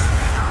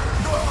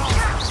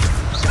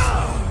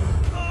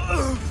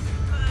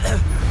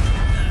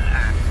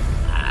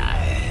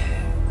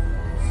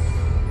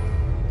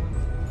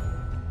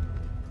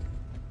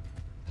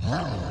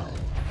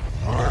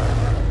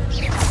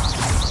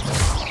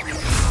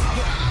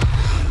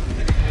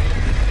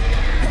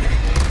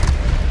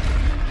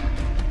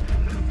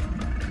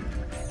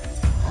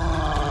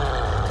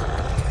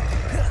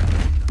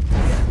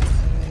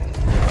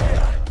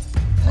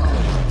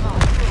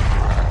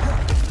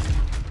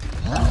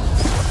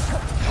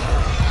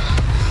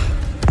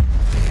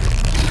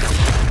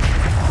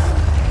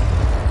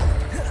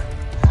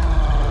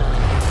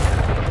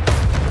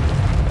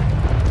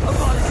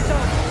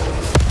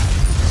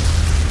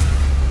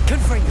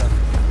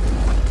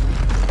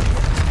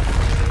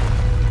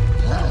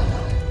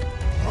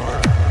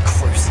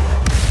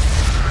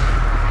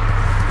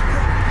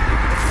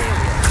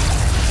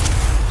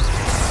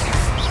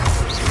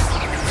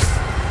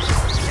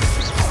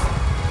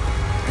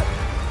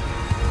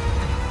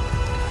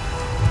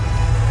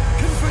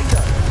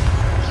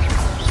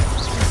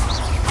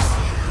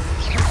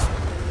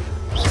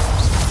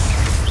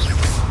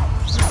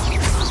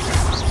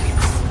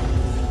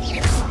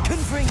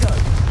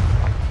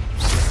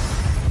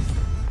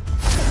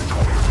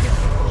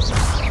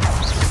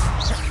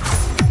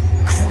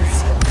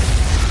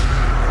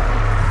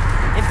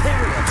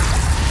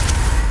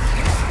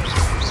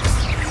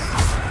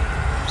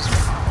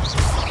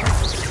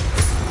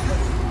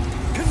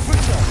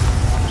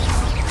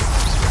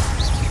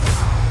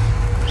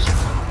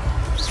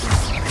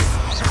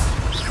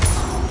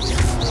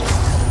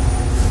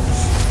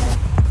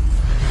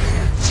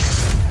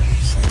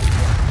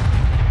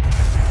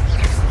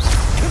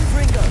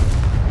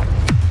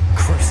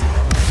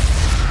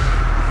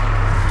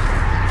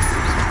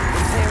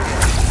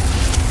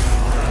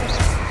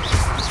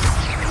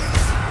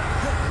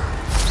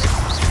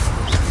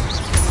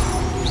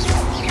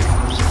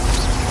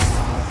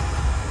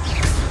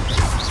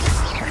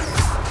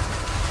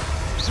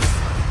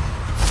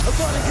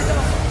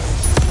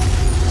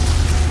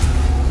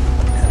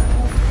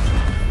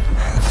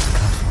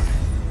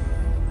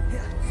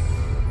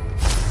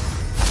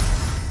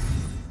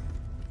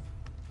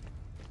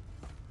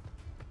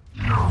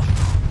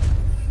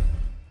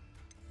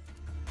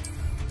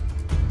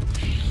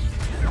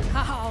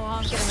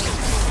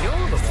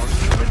 You're the one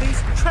who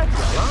released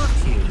Treadwell,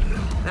 aren't you?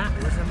 That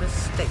was a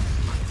mistake,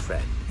 my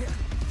friend.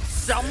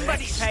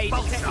 Somebody paid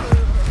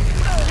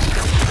attention.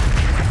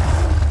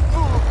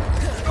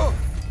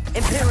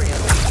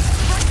 Imperial.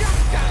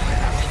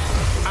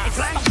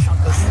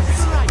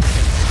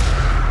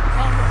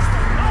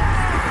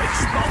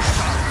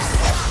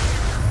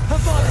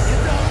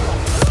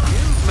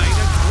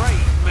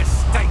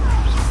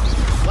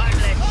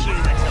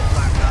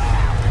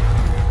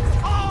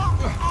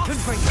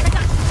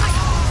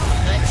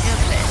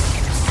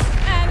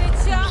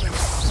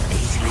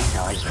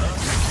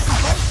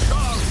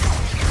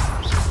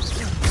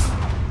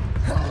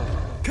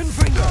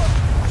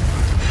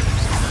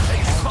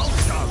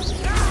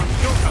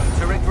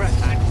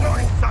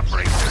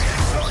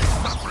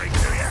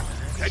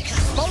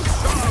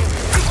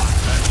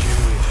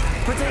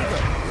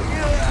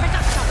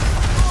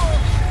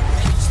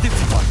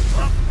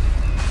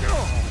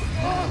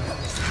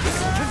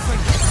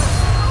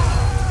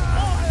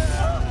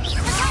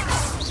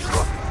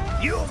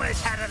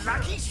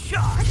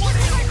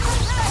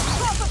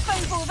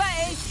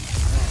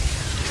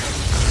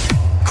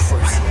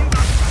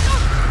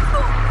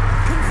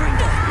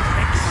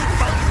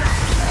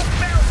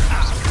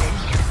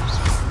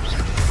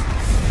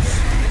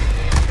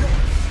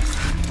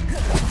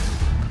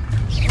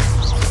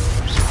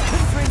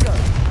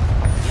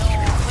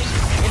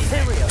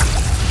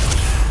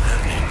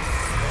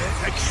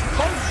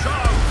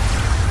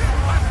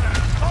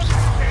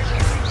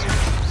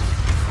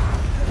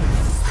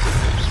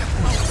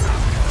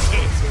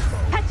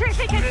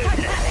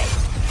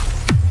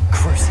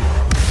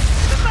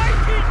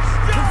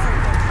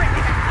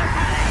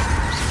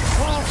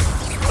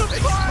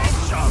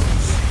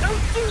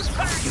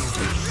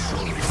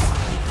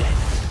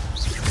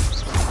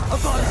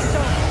 I've got it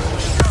done!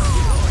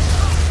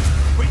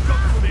 We got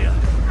from here!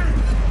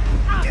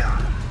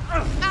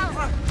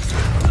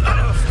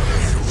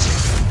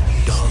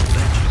 Dark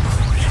magic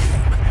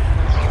regime.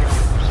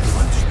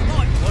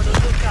 Might want to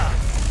look up.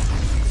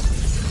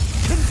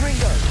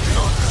 Confringo!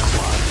 Not that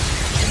one!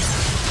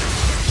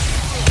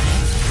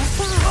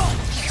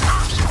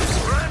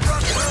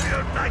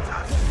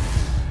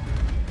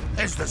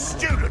 It's the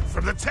student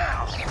from the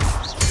town.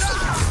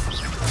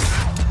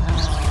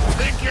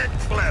 Think you're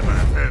clever,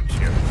 don't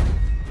you?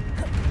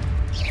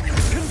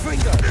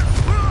 Confringo!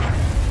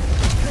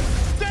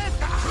 Death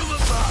from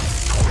above!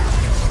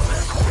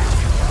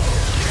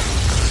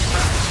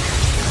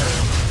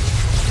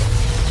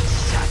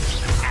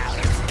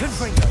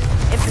 Confringo!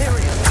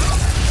 Imperial!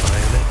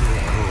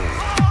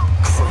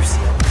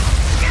 Crucial!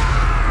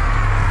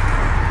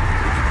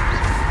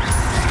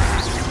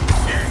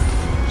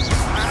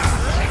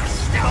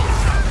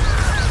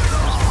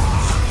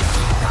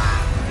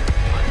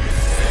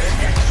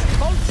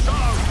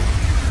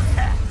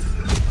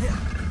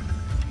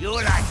 You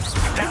like that?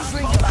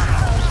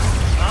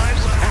 I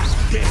will. How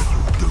dare you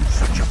do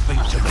such a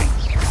thing to me?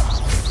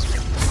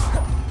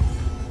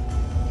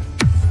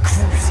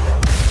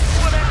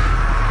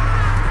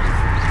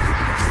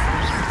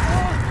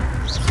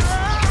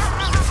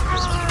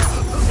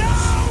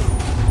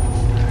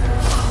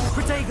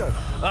 Protego!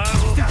 I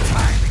will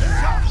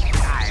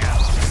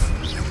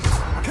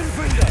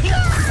Confringo!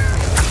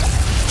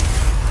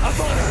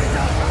 Abolish it!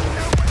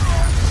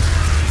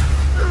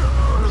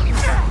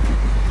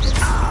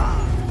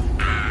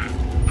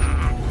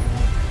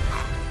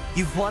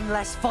 You've one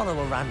less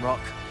follower, Ranrock.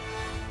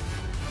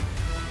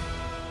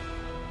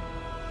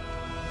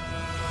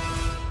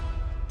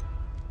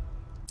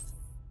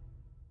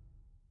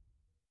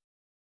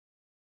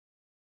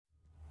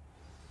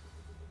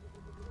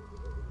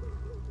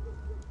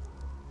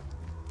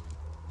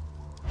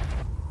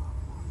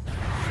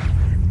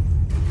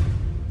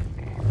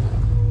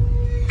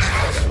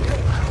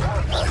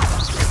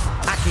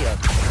 Accio.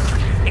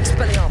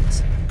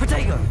 Expelliarmus.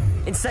 Protego.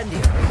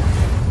 Incendio.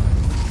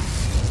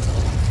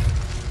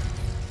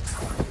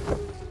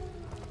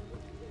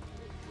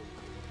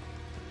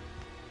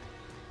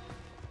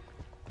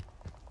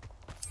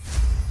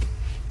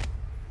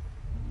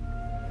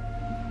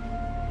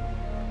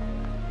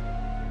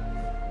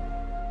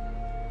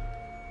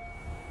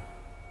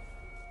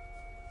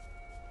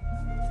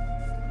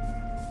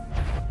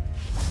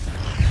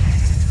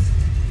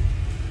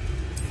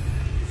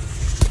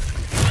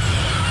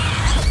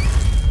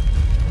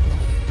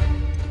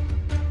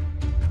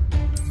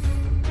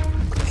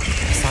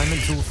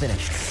 Assignment's all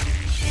finished.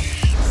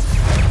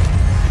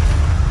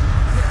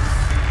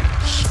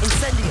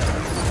 Incendio.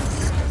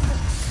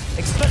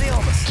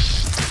 Expelliarmus.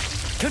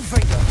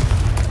 Confringo.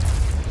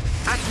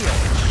 Accio.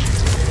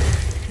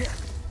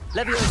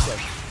 Levioso.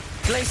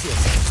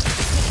 Glacius.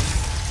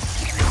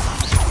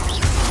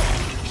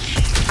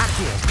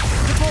 Accio.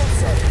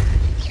 Debolso.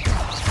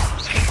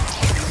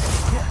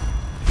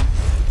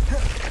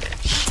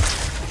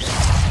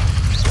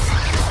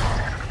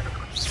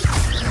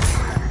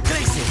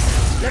 Glacius.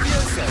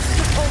 Levioso.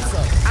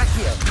 Debolso.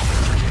 Accio.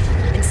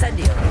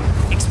 Incendio.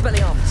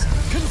 Expelliarmus.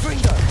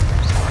 Confringo.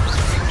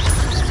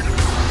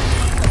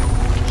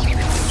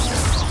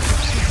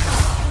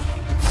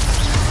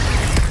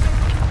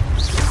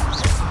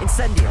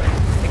 Incendio.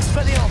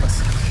 Expelliarmus.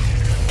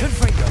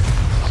 Confringo.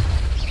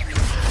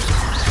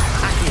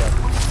 Accio.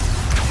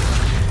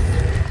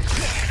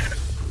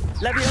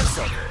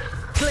 Levioso.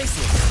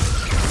 Glacius.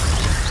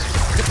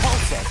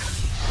 Depulso.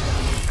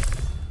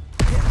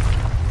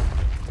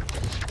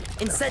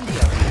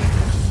 Incendio.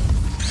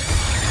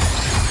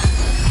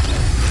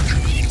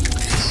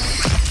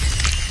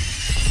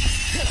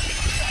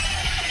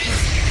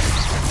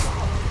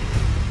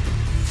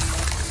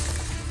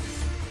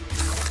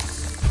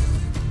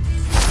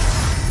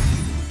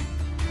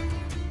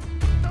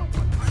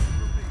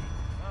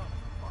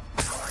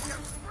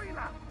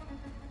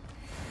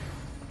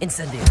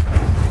 Incendio.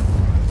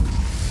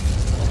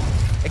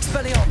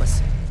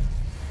 Expelliarmus.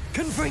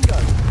 Confringo.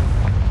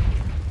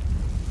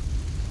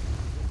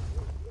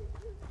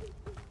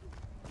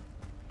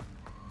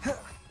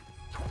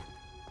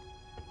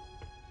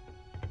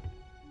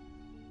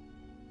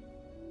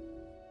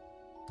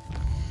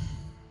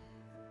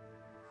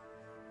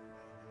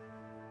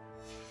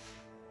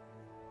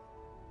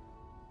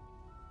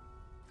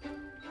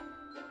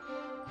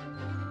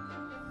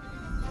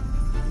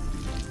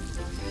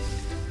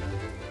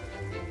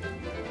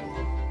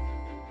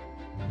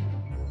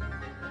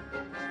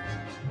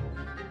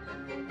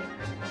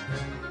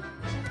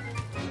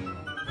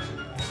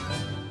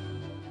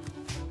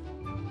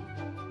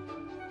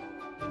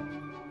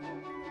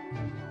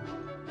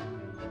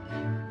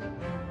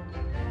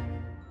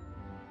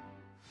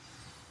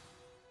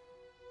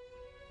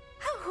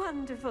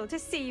 Wonderful to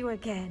see you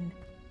again.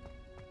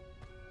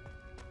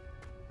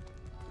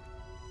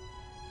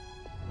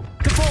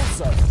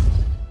 Depulso.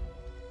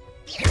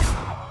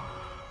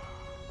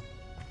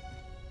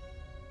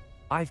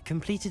 I've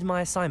completed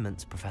my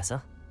assignments,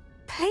 Professor.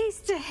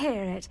 Pleased to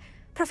hear it.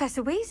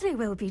 Professor Weasley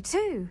will be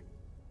too.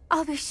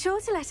 I'll be sure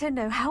to let her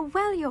know how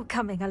well you're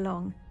coming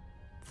along.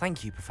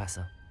 Thank you,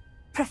 Professor.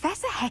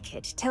 Professor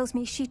Hecat tells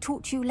me she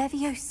taught you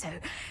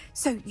Levioso,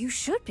 so you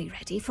should be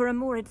ready for a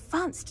more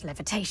advanced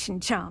levitation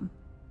charm.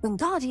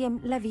 Wingardium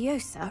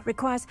Leviosa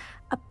requires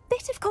a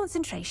bit of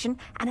concentration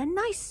and a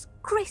nice,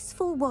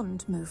 graceful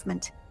wand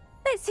movement.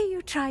 Let's see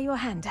you try your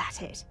hand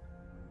at it.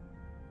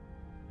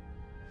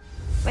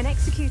 When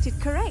executed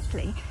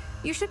correctly,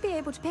 you should be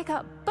able to pick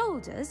up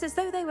boulders as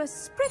though they were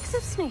sprigs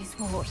of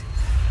sneezewort.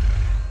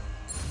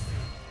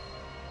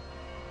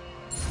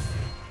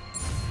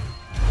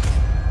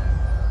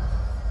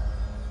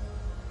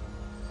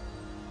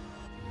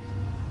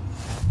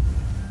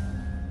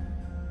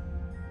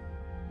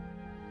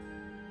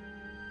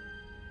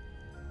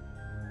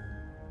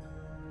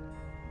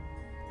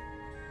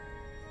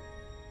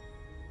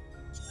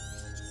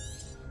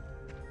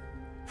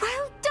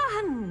 Well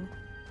done!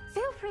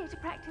 Feel free to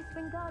practice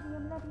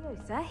Wingardium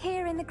Leviosa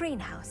here in the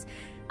greenhouse.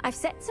 I've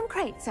set some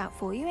crates out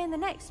for you in the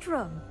next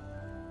room.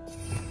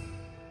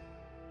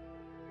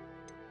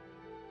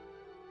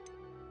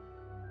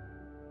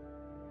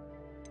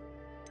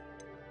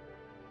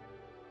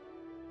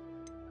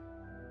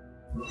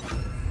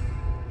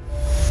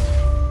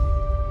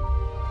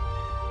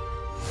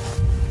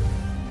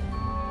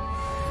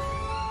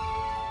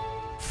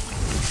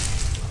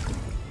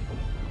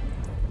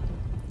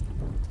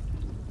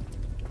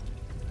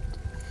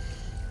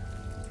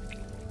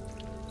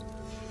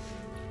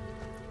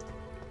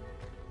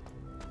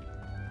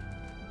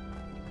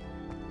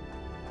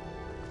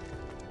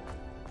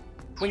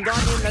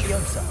 Wingardium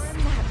Leviosa.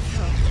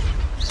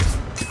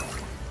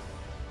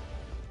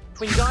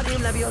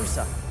 Wingardium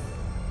Leviosa.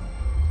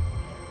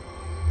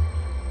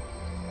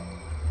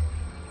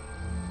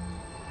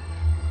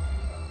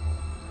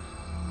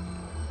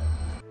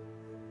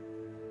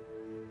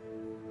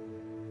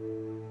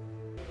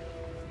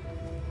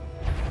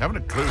 Haven't a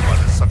clue why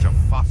there's such a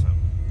fuss.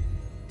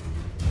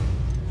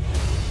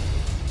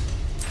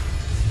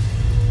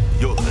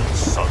 Your little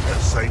son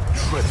has Saint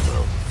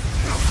Triple.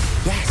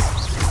 Yes.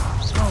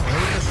 Oh,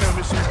 let's go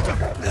with some stuff.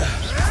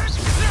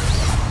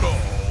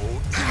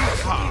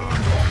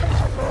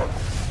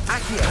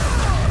 Accio.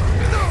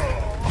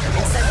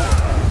 Incendio.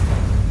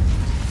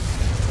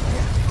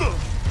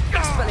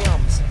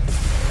 Expelliarmus.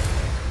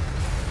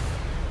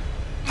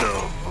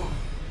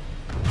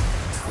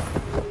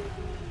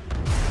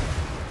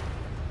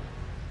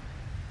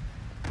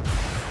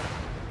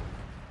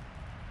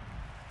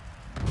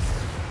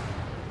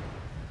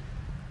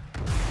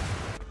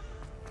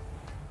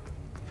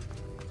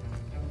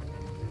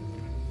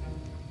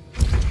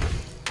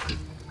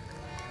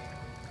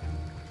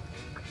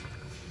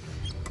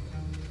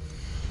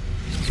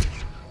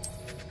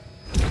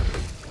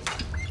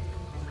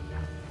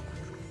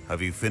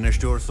 Have you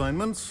finished your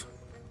assignments?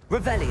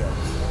 Revelio.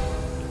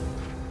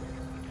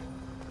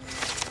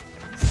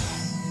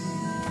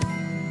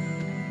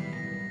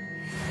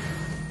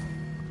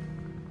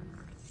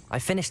 I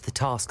finished the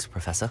tasks,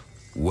 Professor.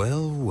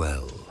 Well,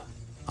 well.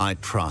 I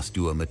trust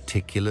you are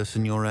meticulous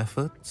in your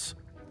efforts.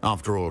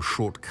 After all,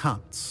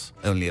 shortcuts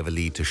only ever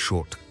lead to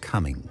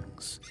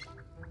shortcomings.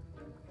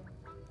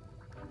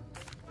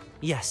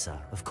 Yes, sir,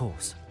 of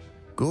course.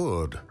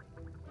 Good.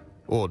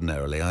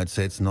 Ordinarily, I'd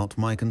say it's not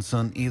my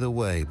concern either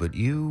way, but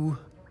you...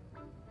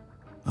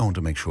 I want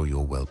to make sure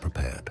you're well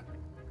prepared.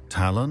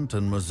 Talent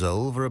and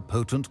resolve are a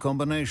potent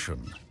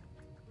combination.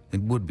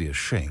 It would be a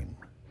shame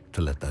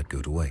to let that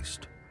go to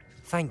waste.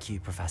 Thank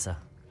you, Professor.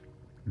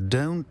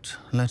 Don't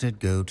let it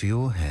go to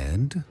your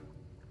head.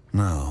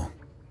 Now,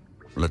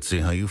 let's see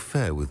how you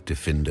fare with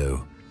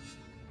Diffindo.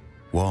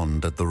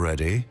 Wand at the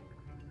ready.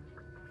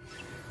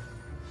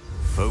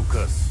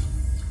 Focus.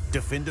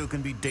 Diffindo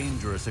can be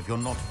dangerous if you're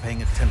not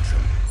paying attention.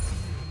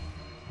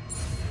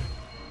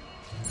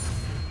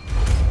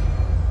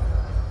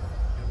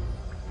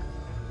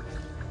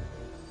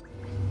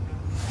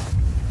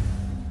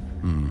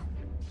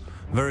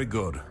 Very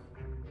good.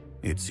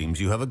 It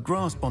seems you have a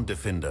grasp on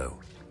Diffindo.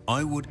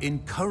 I would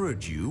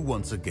encourage you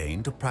once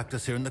again to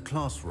practice here in the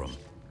classroom,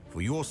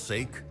 for your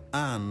sake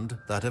and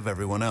that of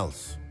everyone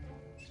else.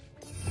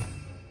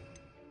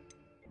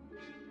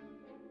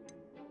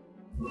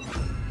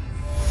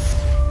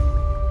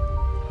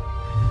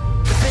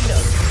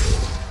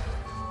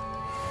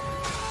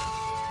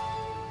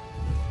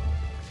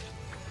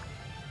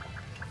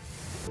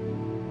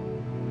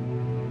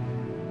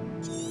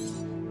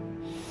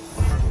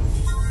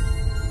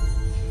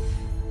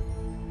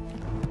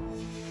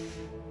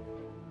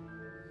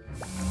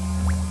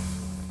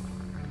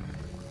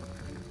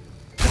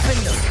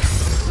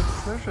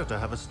 Pleasure to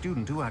have a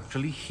student who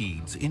actually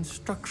heeds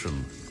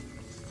instruction.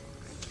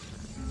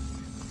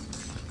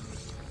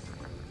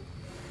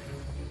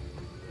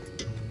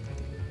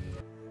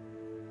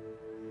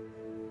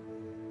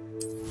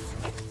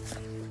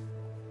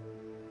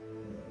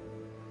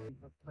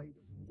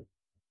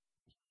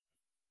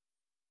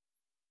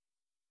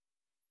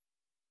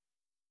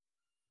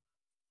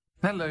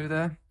 Hello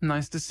there.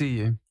 Nice to see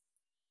you.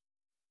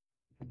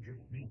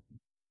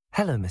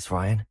 Hello, Miss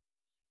Ryan.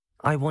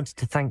 I wanted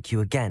to thank you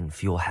again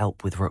for your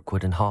help with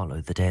Rookwood and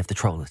Harlow the day of the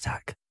troll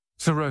attack.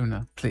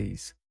 Sirona,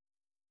 please.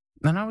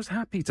 And I was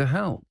happy to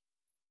help.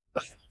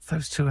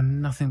 Those two are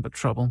nothing but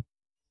trouble.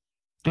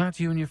 Glad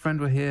you and your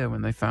friend were here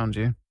when they found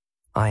you.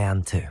 I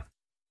am too.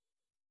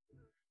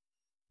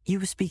 You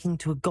were speaking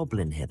to a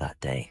goblin here that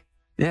day?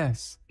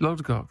 Yes,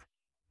 Lodgok.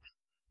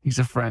 He's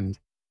a friend.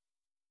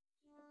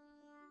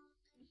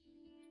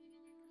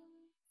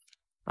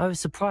 I was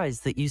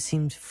surprised that you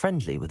seemed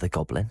friendly with the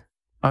goblin.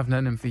 I've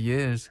known him for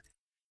years.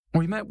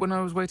 We met when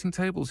I was waiting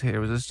tables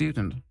here as a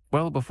student,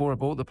 well before I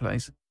bought the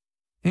place.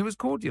 He was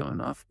cordial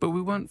enough, but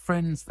we weren't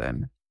friends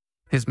then.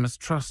 His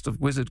mistrust of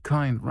wizard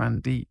kind ran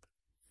deep.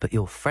 But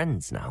you're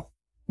friends now?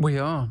 We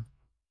are.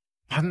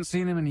 Hadn't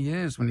seen him in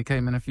years when he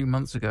came in a few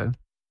months ago.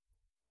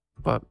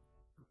 But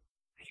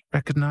he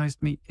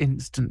recognized me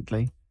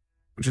instantly,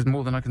 which is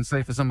more than I can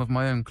say for some of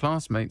my own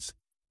classmates.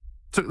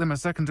 Took them a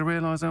second to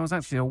realize I was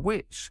actually a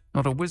witch,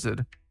 not a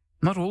wizard.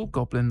 Not all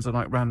goblins are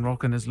like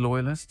Ranrock and his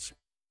loyalists.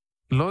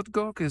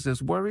 Lodgok is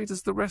as worried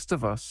as the rest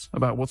of us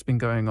about what's been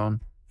going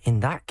on. In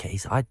that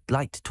case, I'd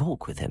like to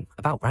talk with him,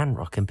 about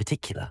Ranrock in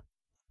particular.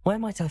 Where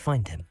might I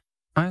find him?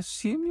 I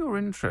assume your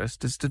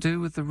interest is to do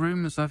with the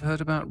rumors I've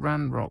heard about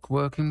Ranrock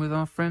working with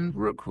our friend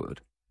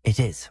Rookwood. It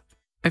is.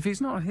 If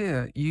he's not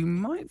here, you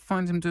might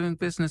find him doing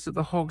business at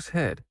the Hog's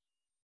Head.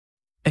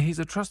 He's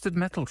a trusted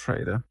metal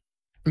trader.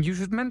 You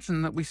should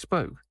mention that we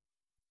spoke.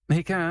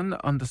 He can,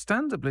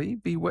 understandably,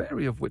 be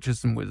wary of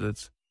witches and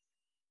wizards,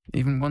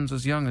 even ones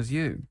as young as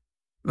you.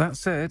 That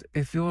said,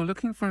 if you're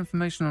looking for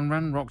information on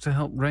Ranrock to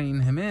help rein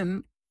him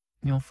in,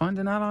 you'll find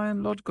an ally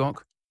in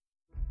Lodgok.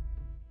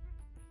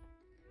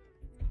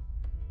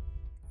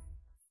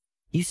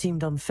 You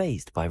seemed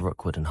unfazed by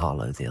Rookwood and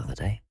Harlow the other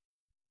day.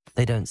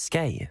 They don't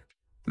scare you?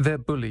 They're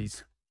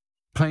bullies.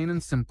 Plain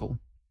and simple.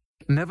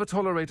 Never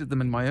tolerated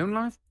them in my own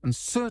life, and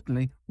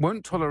certainly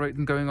won't tolerate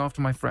them going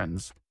after my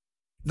friends.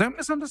 Don't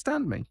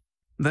misunderstand me.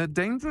 They're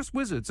dangerous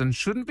wizards and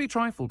shouldn't be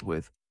trifled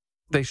with.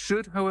 They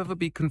should, however,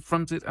 be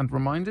confronted and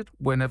reminded,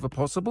 whenever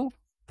possible,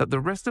 that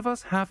the rest of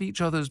us have each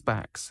other's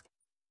backs.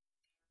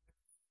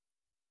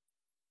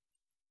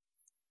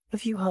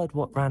 Have you heard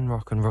what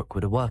Ranrock and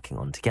Rookwood are working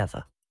on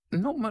together?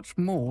 Not much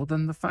more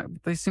than the fact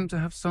that they seem to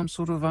have some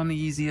sort of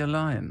uneasy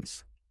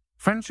alliance.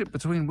 Friendship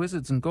between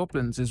wizards and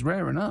goblins is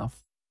rare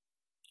enough.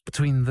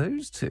 Between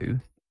those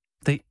two,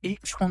 they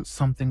each want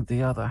something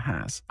the other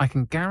has. I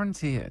can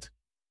guarantee it.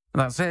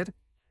 That said,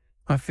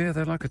 I fear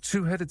they're like a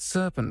two-headed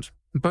serpent.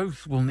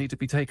 Both will need to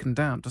be taken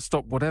down to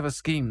stop whatever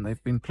scheme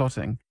they've been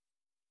plotting.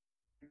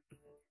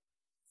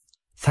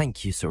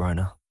 Thank you,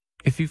 Sirona.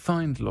 If you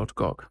find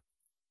Lodgok,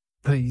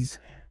 please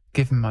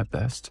give him my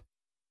best.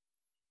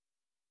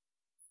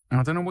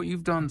 I don't know what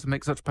you've done to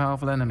make such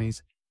powerful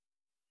enemies,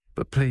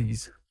 but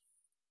please,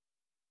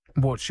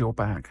 watch your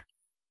back.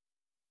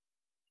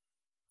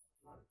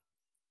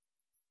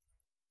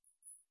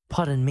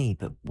 Pardon me,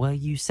 but were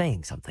you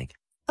saying something?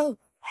 Oh,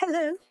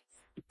 hello.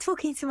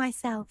 Talking to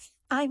myself.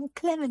 I'm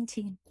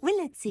Clementine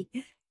Willardsey.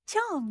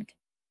 Charmed.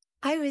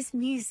 I was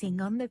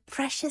musing on the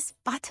precious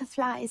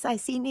butterflies I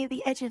see near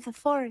the edge of the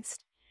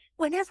forest.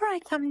 Whenever I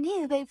come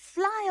near, they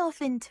fly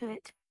off into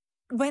it.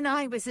 When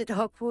I was at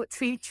Hogwarts,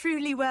 we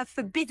truly were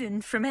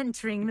forbidden from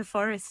entering the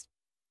forest.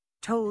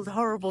 Told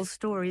horrible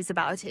stories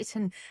about it,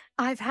 and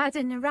I've had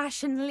an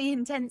irrationally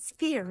intense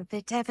fear of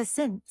it ever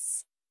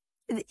since.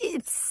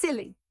 It's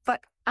silly,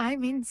 but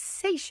I'm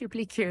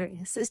insatiably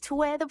curious as to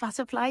where the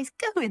butterflies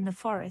go in the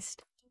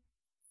forest.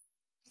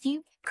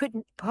 You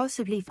couldn't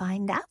possibly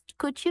find out,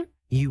 could you?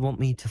 You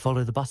want me to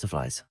follow the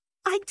butterflies?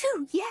 I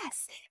do,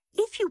 yes,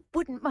 if you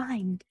wouldn't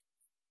mind.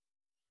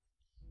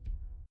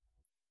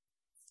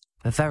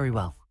 Very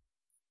well.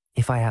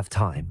 If I have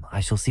time, I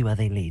shall see where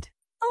they lead.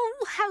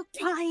 Oh, how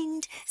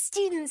kind.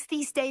 Students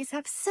these days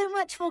have so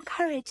much more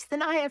courage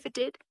than I ever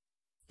did.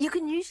 You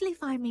can usually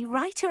find me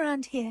right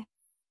around here.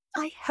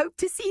 I hope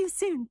to see you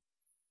soon.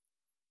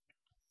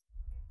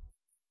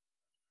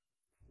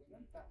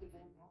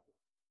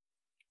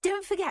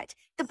 Don't forget,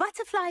 the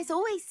butterflies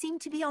always seem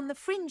to be on the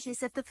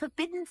fringes of the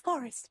Forbidden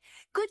Forest.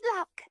 Good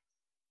luck.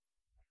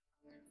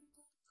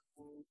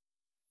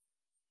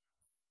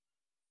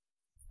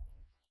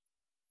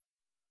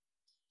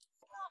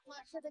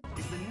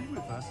 Is the new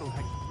reversal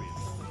hexagram?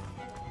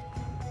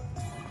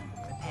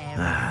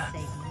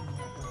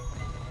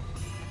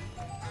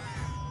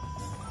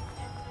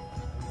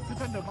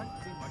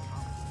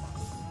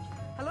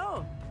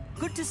 Hello.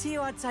 Good to see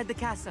you outside the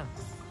castle.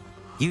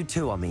 You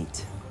too,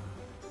 Amit.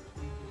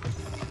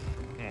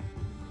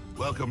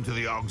 Welcome to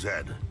the Hog's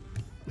Head.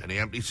 Any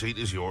empty seat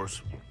is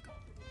yours.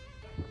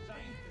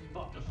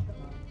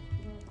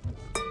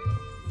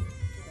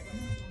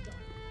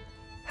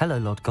 Hello,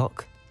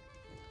 Lodgok.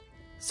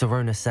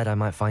 Sirona said I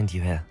might find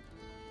you here.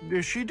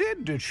 She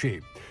did she?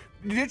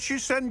 Did she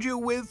send you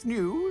with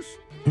news?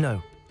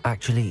 No,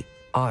 actually,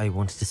 I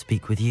wanted to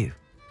speak with you.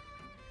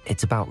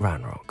 It's about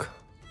Ranrock.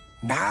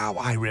 Now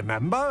I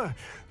remember.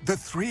 The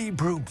 3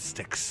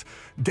 broomsticks.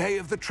 Day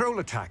of the troll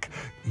attack.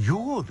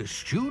 You're the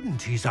student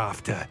he's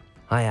after.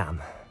 I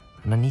am.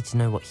 and I need to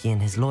know what he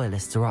and his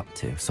loyalists are up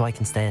to so I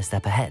can stay a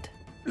step ahead.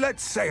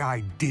 Let's say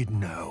I did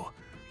know.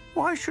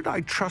 Why should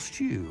I trust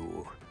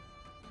you?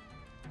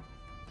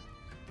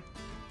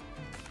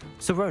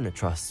 Sirona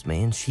trusts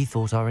me, and she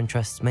thought our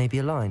interests may be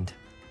aligned.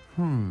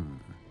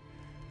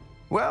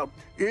 Well,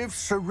 if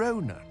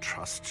Sirona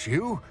trusts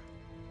you,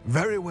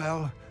 very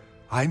well.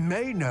 I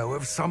may know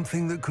of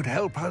something that could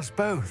help us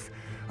both.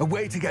 A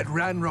way to get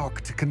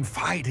Ranrock to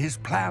confide his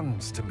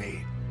plans to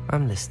me.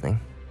 I'm listening.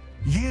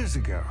 Years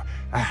ago,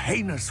 a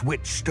heinous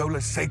witch stole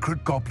a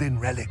sacred goblin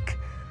relic.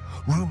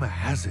 Rumor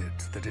has it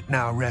that it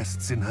now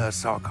rests in her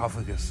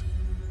sarcophagus,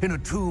 in a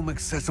tomb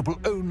accessible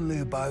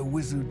only by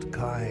wizard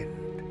kind.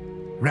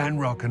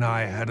 Ranrock and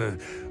I had a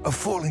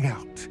falling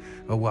out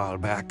a while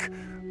back.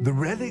 The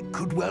relic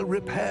could well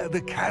repair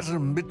the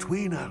chasm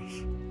between us.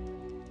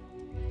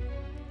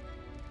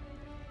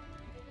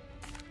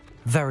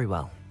 Very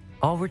well.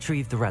 I'll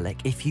retrieve the relic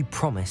if you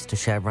promise to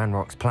share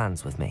Ranrock's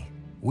plans with me.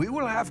 We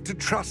will have to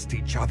trust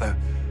each other.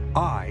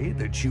 I,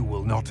 that you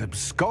will not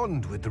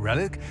abscond with the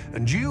relic,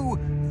 and you,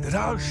 that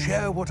I'll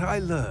share what I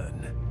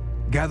learn.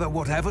 Gather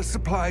whatever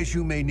supplies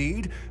you may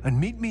need, and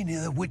meet me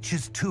near the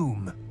witch's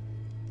tomb.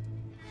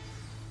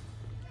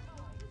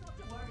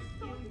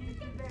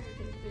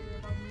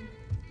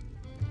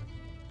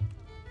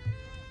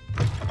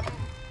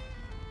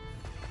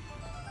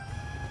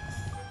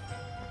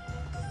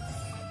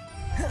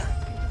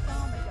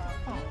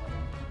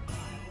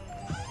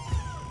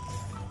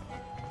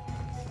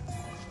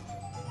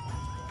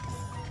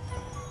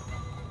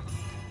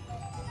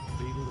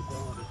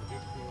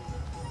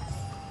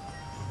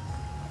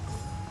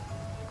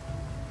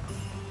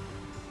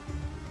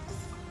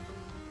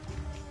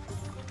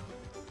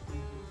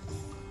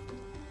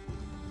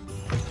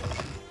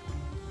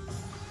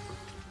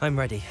 I'm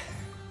ready.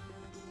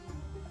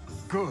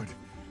 Good.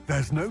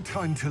 There's no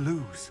time to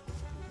lose.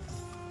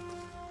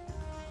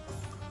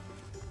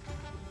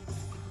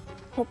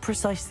 What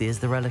precisely is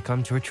the relic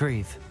I'm to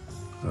retrieve?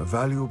 A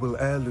valuable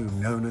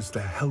heirloom known as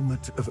the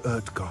Helmet of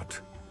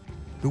Urtgott.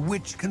 The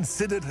witch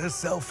considered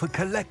herself a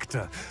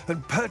collector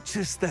and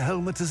purchased the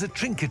helmet as a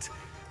trinket.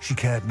 She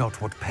cared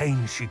not what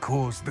pain she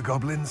caused the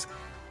goblins.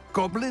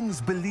 Goblins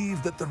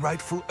believe that the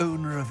rightful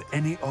owner of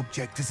any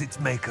object is its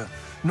maker,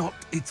 not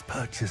its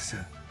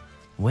purchaser.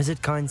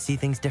 Wizard kind see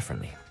things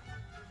differently.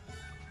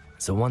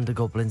 It's a wonder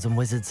goblins and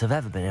wizards have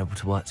ever been able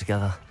to work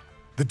together.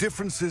 The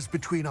differences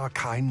between our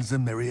kinds are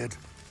myriad.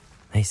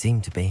 They seem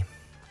to be.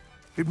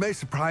 It may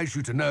surprise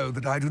you to know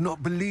that I do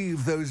not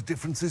believe those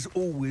differences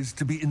always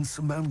to be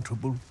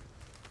insurmountable.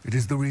 It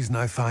is the reason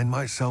I find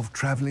myself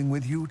traveling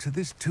with you to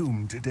this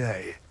tomb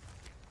today.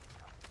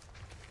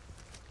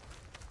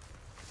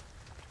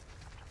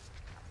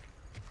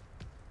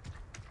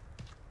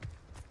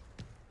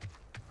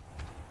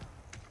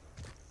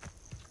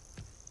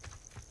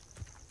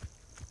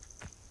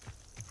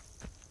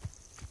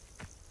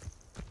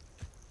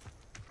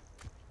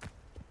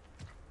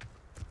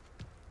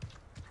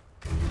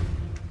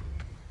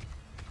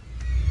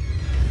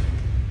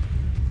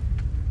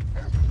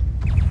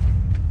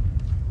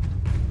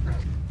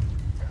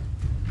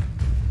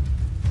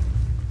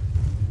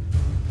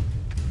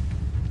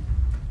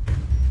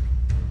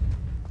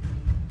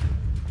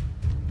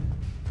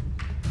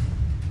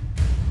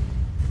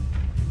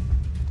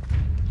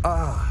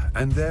 Ah,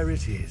 and there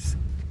it is.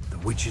 The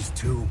witch's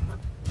tomb.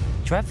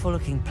 Dreadful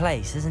looking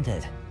place, isn't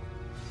it?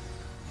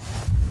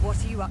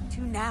 What are you up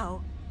to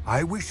now?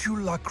 I wish you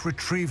luck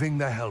retrieving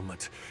the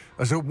helmet.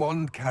 As a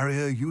wand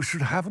carrier, you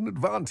should have an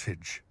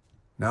advantage.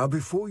 Now,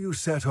 before you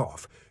set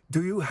off,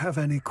 do you have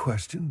any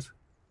questions?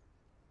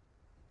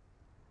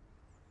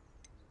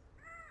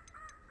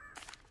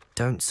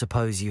 Don't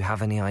suppose you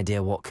have any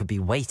idea what could be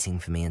waiting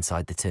for me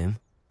inside the tomb?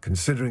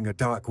 Considering a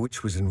dark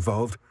witch was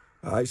involved,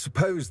 I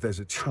suppose there's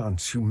a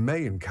chance you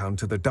may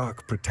encounter the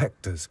Dark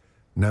Protectors,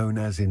 known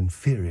as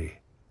Inferi.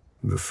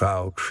 The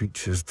foul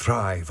creatures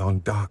thrive on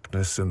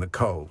darkness and the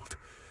cold.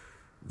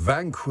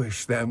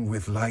 Vanquish them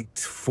with light,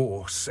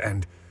 force,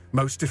 and,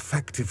 most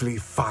effectively,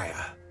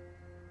 fire.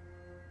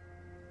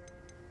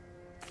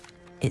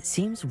 It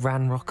seems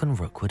Ranrock and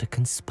Rookwood are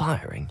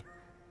conspiring.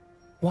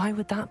 Why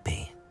would that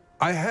be?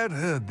 I had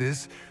heard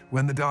this.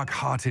 When the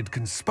dark-hearted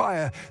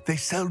conspire, they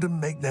seldom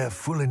make their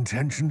full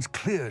intentions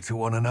clear to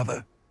one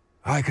another.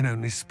 I can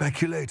only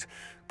speculate,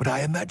 but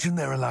I imagine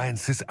their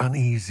alliance is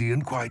uneasy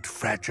and quite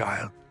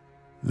fragile.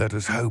 Let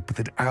us hope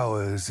that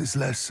ours is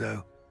less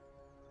so.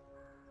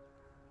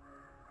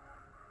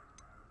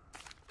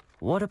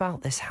 What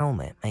about this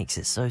helmet makes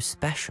it so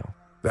special?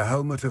 The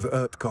Helmet of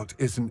Urtgott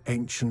is an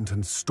ancient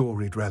and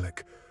storied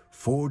relic,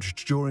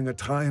 forged during a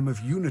time of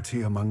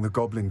unity among the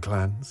goblin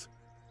clans.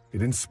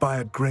 It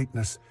inspired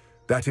greatness,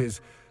 that is,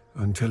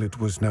 until it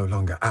was no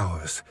longer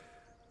ours.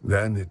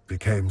 Then it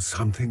became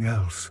something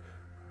else.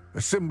 A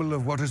symbol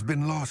of what has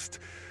been lost,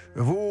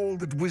 of all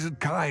that wizard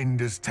kind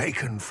has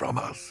taken from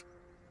us.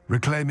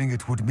 Reclaiming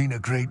it would mean a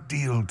great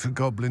deal to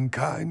goblin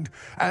kind,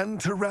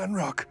 and to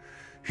Ranrock.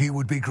 He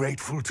would be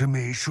grateful to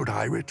me should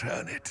I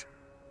return it.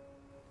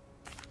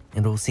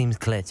 It all seems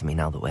clear to me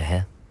now that we're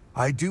here.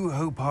 I do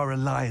hope our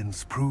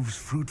alliance proves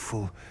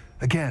fruitful.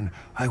 Again,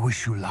 I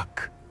wish you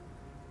luck.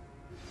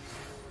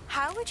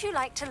 How would you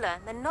like to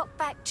learn the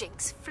knockback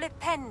jinx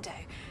flipendo?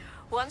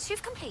 Once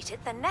you've completed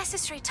the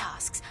necessary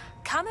tasks,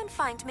 come and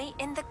find me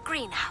in the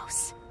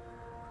greenhouse.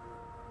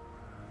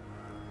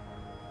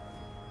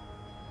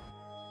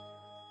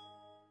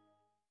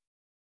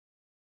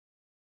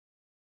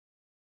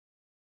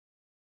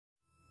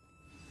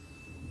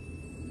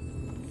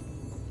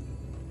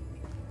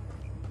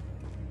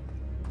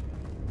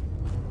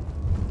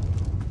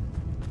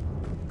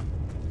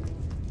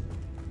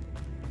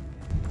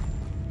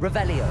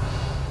 Revelio.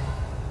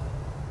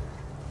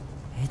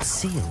 It's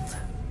sealed.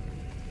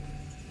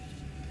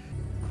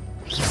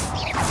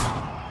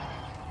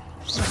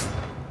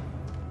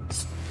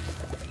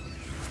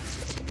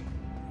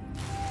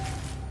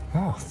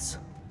 Moths.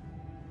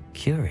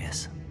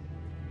 Curious.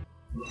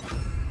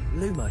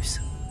 Lumos.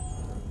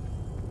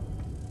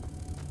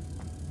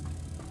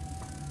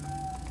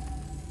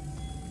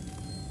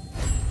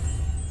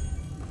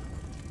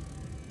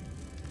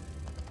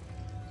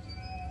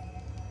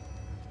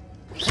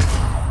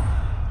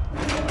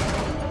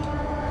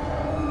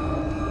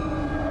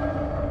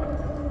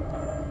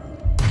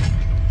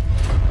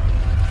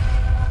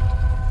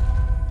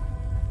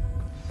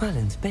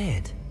 Merlin's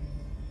beard.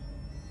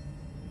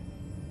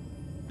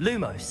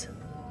 Lumos.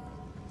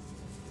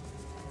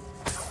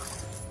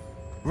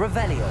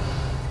 Revelio.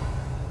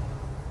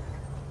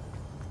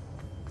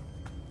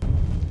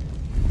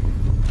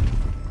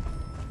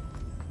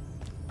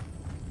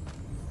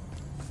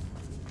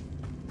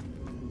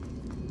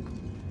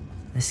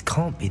 This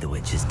can't be the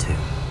witch's tomb.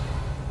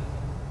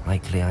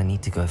 Likely I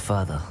need to go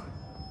further.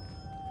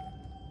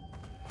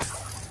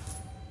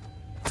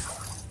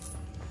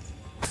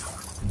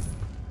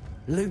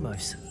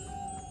 Lumos.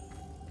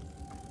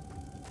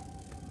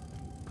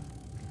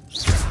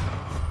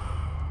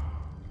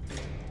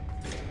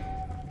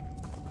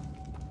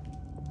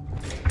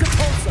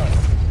 Capolso.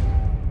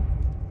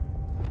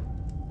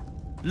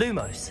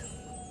 Lumos.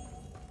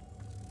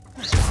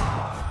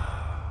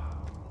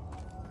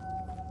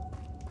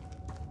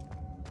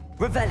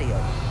 Revelio.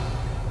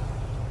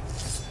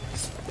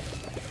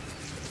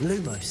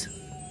 Lumos.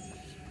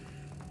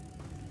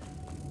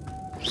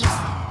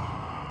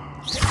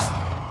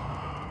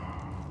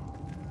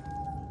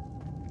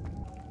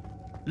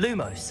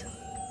 Lumos.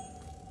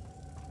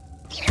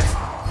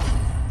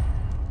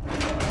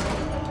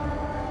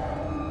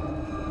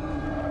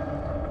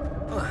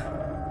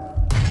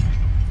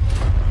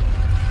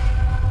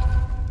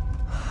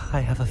 I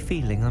have a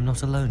feeling I'm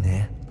not alone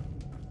here.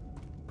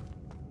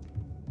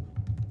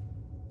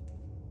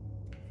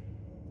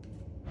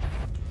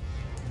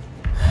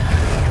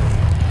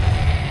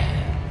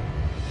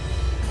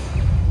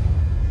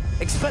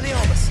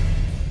 Expelliarmus!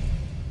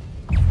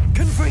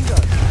 Confringo!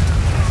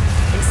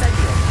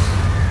 Incendio!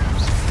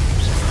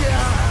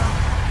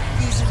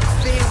 These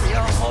inferi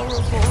are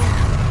horrible!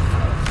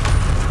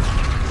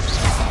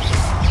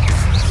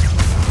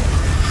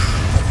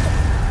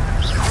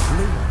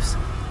 Lumos!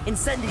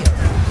 Incendio!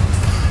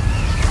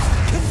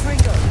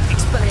 Confringo!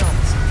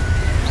 Expelliarmus!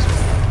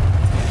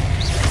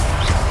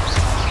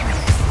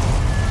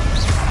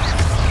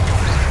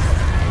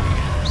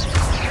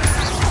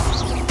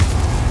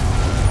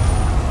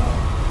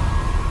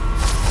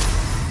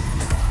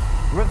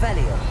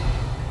 Revelio.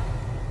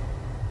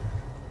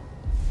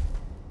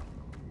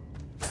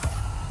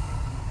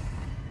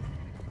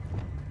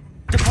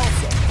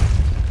 Depulso.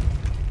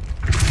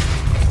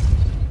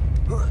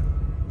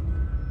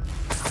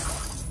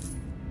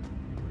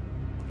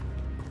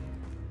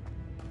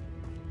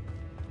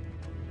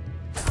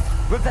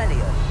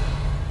 Revelio.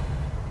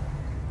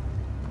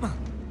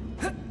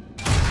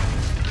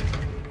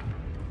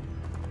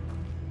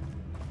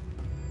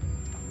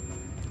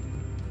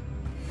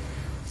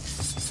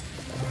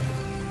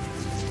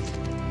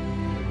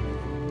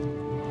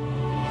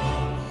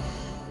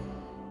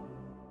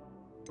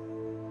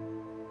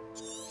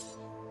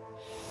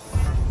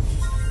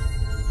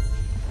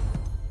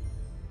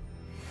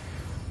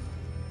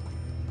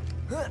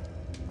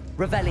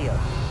 Revelio.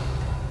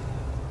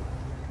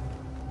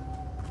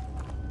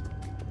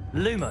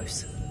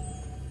 Lumos.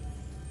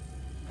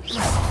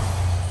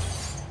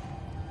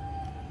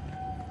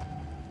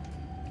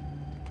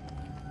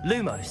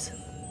 Lumos.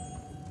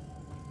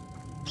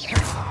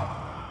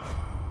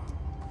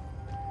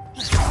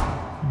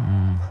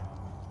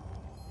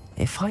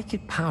 If I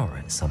could power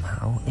it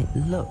somehow, it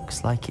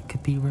looks like it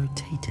could be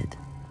rotated.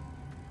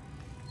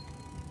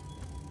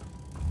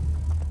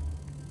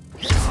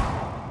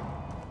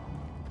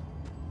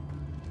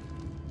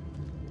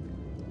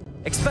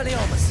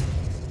 Expelliarmus!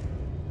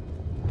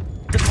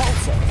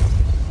 Depulso!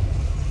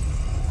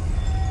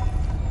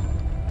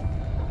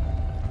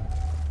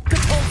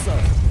 Depulso!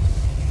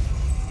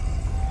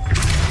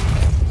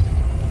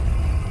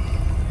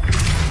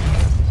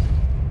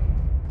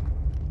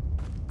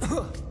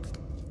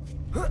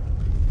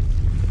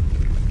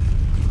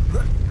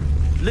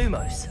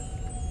 Lumos!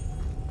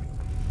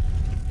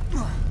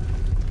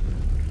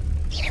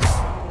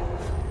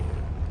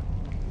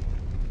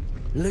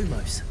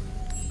 Lumos!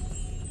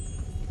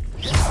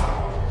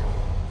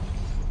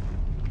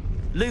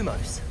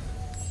 Lumos.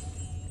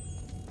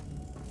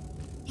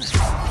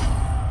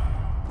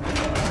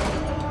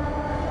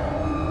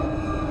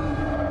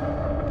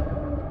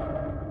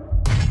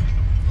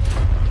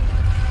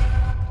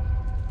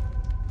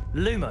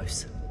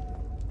 Lumos.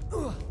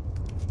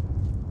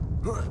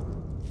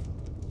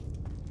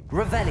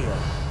 Revelio.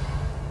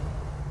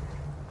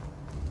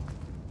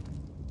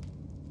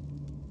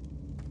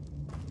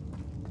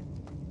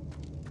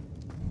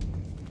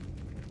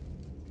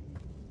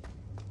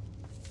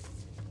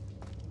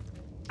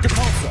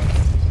 Depulso.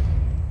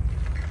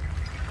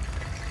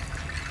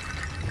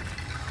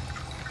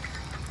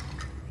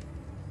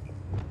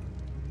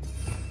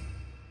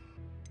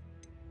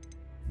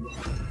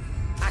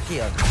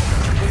 Accio.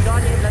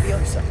 Wingardium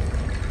Leviosa.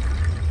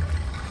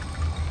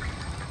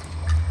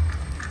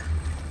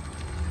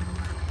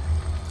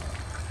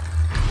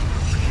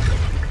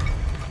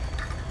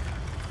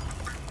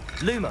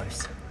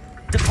 Lumos.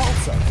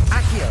 Depulso.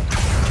 Accio.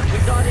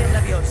 Wingardium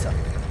Leviosa.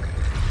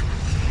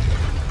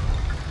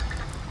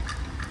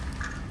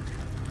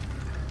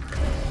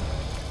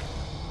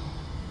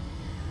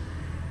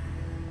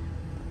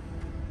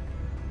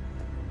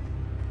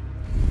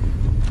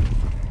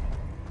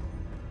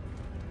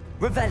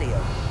 Revelio.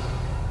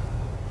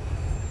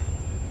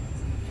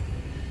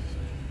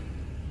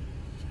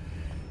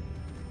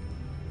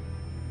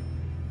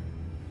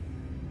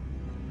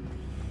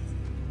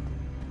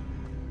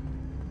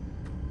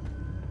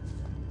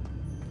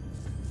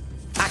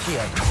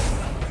 Accio.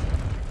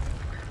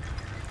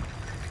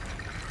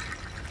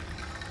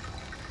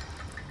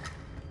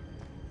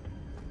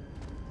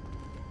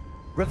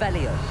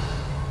 Revelio.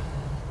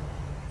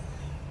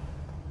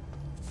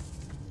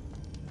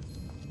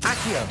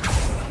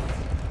 Accio.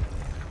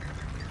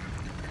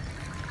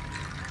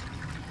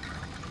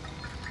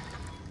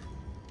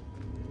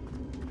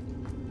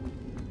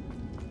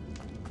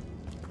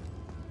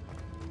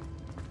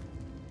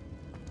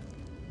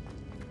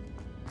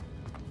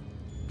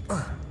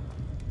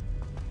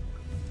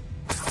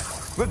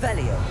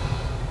 Revelio.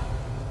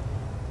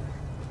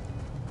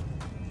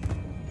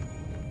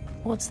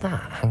 What's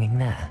that hanging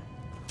there?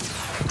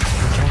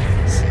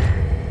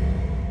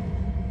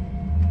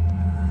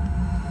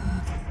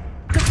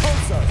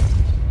 Depulso.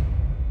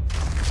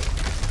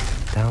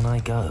 Down I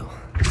go.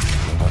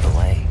 Another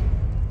way.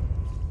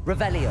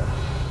 Revelio.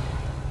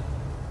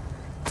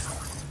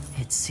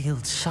 It's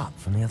sealed shut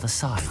from the other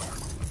side.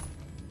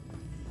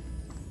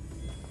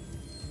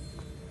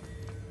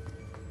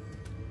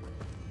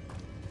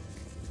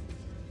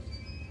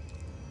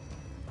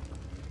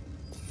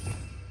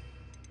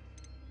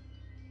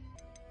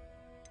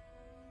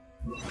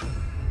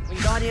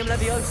 Wingardium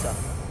Leviosa.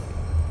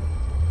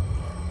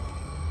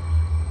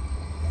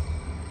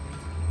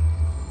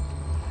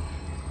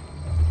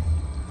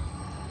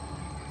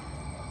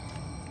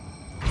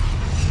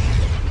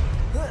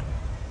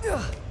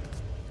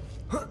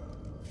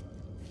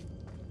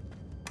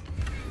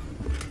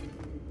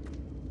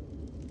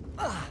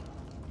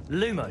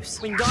 Lumos.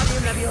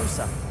 Wingardium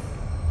Leviosa.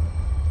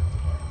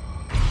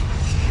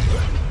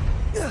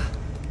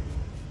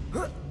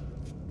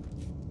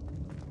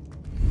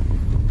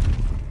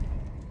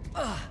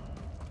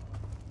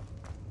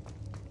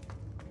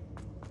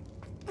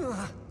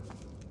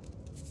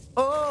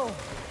 Oh!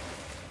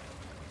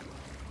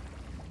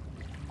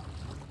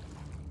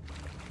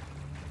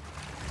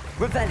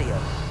 Revelio.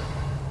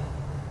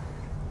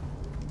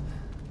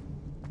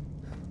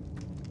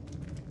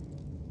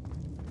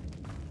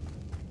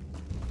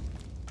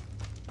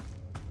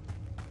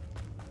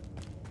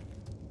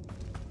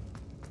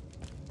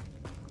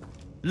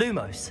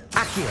 Lumos.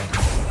 Accio.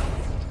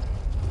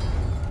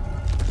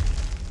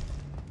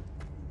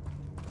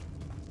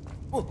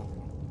 Oh.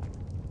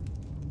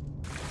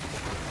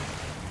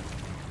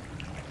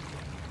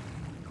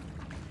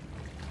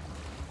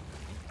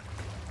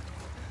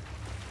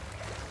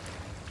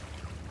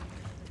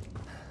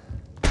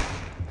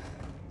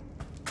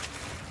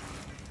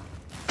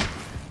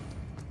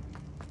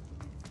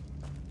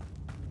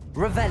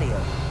 Revelio.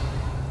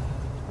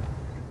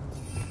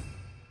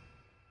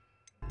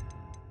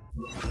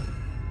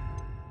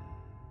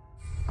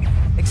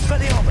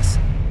 Expelliarmus.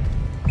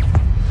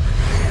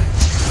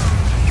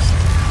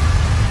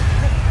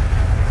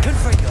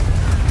 Confringo.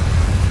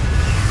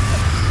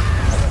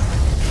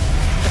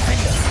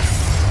 Defender.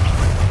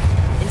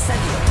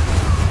 Incendio.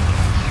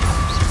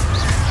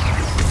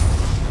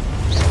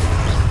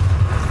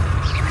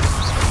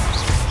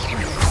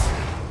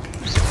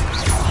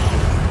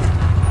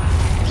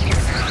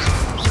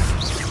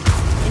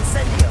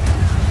 Incendio.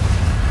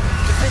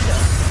 Defender.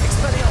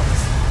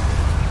 Expelliarmus.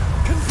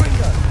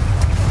 Confringo.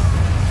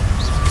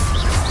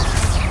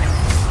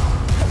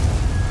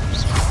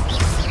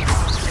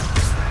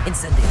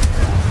 Incendio.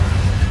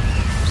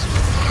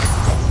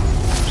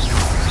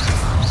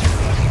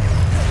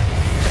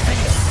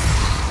 Defender.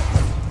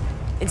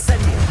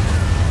 Incendio.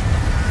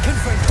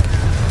 Confringo.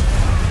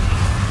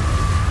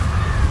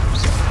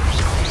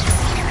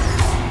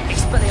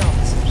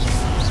 Expelliarmus.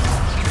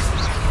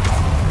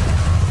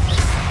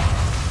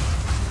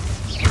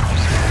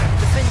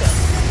 Defender.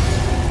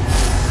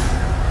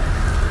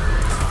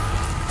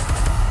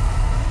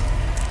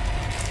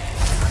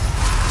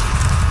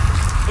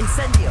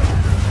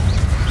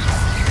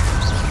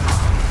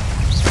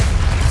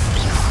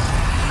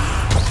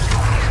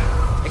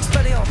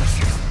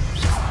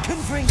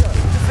 Repulsor!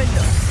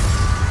 Defender!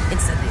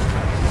 Incendio!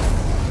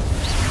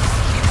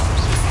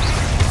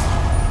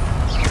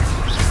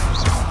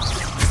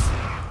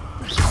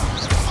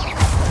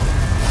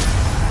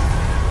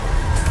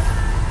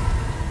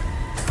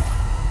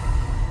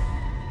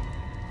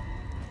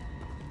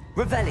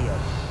 Revelio!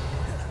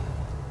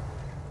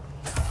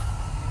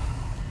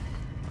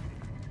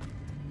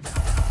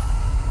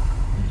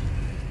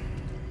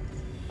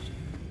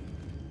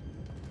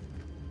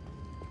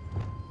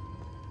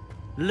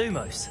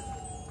 Lumos.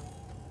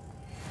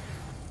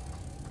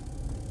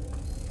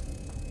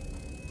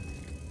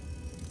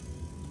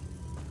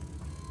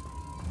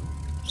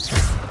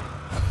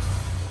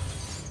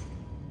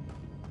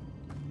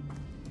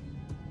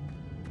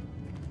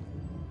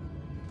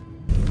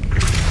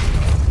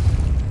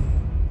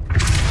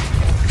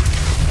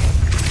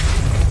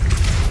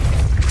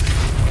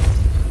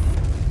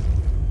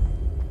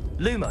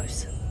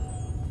 Lumos.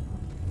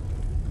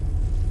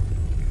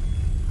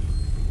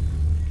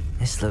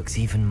 This looks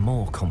even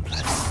more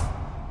complex.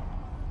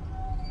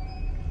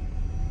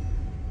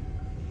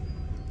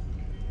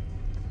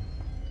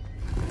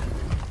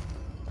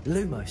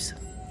 Lumos.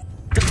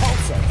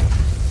 Depulso.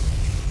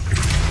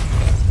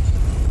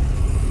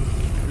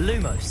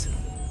 Lumos.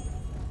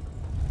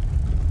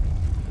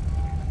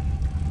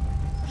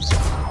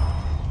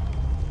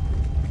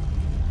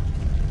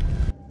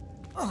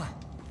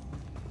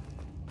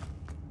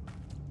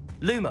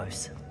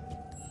 Lumos.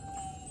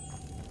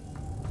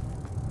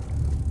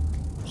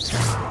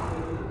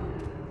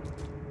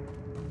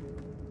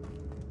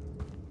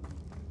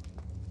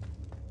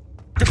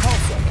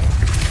 Depulso.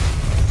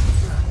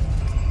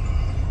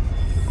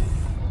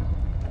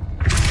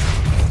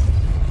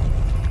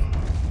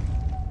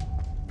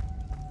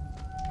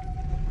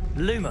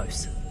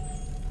 Lumos.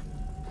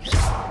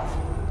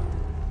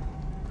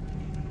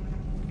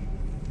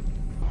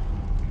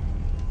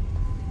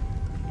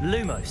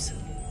 Lumos.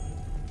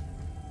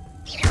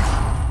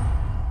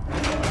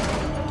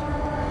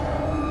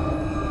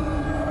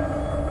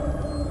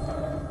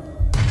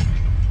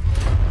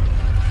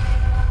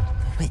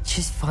 The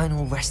witch's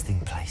final resting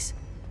place.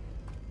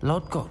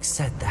 Lodgok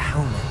said the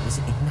helmet was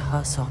in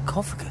her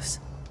sarcophagus.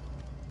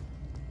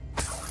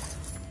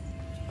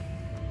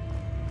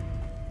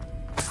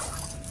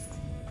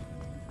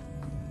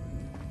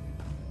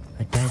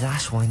 A dead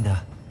Ashwinder.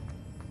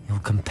 Your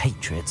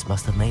compatriots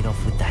must have made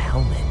off with the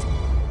helmet.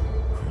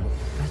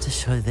 Better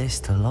show this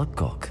to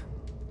Lodgok.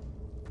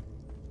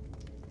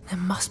 There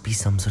must be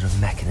some sort of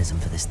mechanism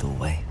for this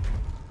doorway.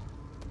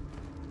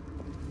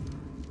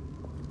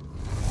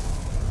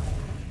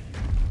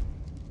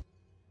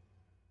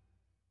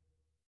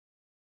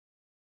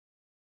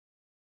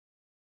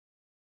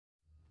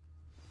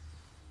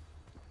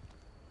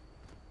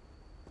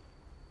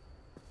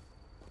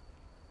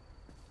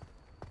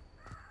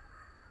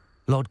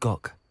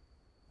 Lodgok,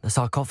 the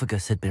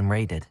sarcophagus had been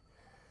raided.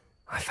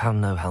 I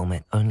found no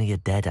helmet, only a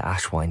dead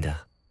Ashwinder.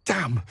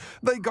 Damn!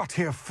 They got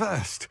here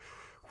first!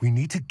 We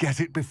need to get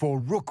it before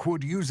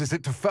Rookwood uses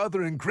it to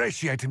further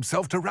ingratiate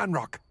himself to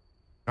Ranrock.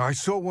 I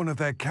saw one of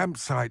their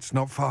campsites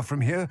not far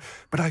from here,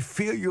 but I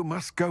fear you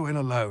must go in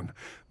alone.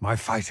 My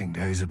fighting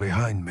days are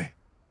behind me.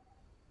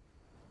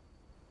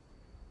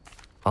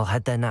 I'll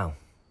head there now.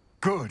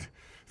 Good.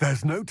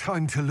 There's no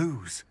time to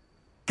lose.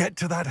 Get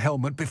to that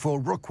helmet before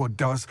Rookwood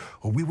does,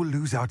 or we will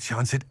lose our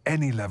chance at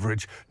any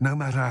leverage, no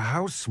matter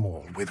how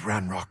small, with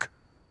Ranrock.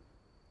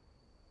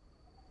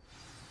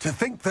 To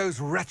think those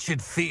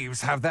wretched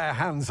thieves have their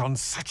hands on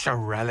such a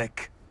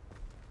relic.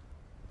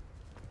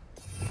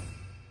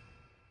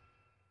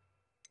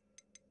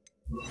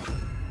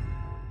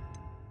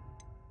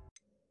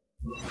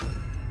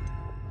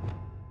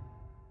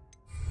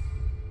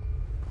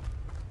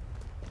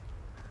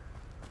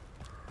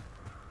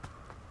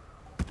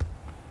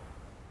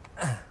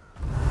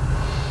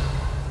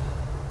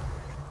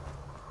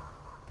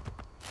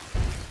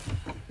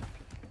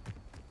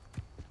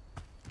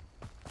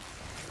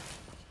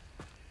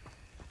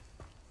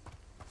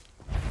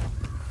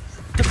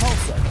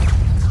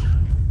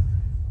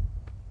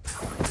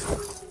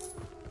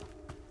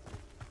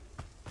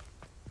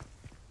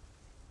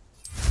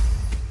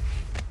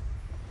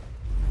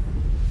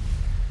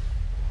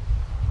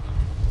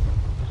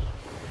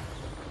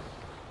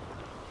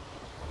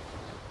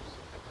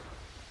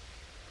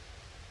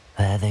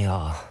 There they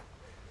are,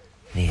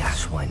 the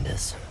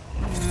Ashwinders.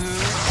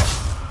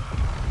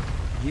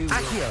 You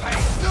Accio!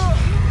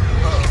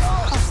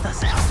 What's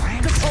this out?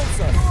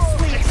 Depulso!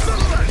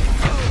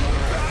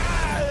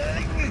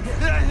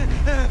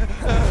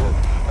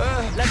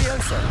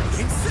 Leviosa!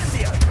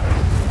 Incendio!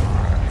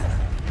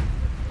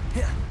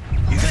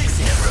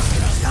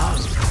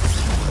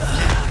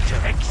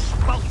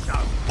 Expulso!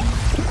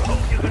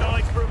 Thought you could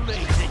hide from me,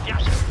 did ya?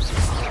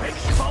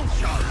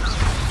 Expulso!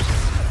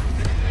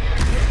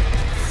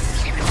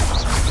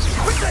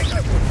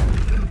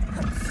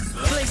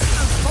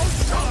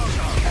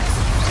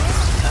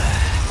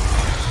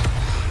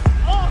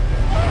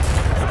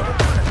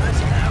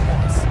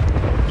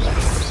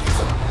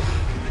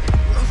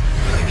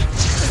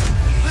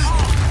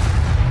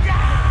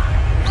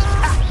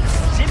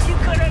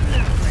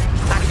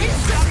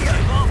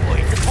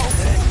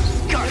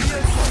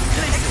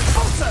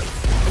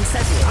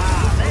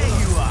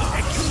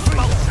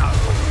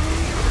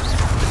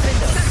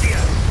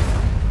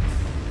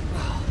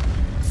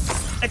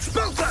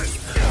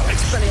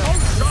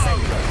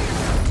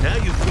 Now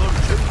you've gone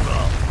too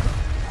far.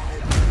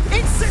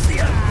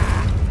 Incendio!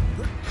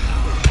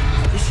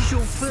 This is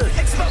your first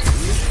exposure.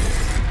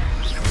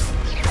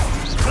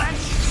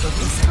 Flash of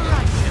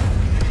inspiration.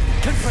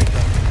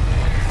 Confringo.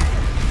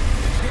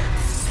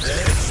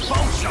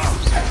 Expulsion.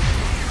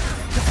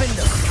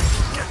 Defender.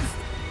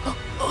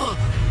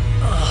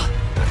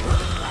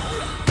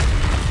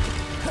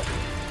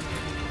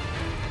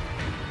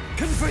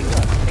 Confringo.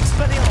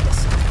 Expelliarmus.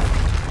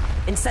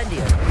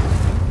 Incendio.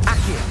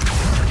 Accio.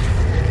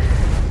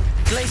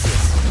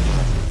 Glacius.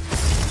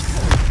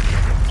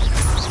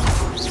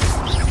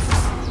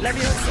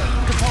 Leviosa.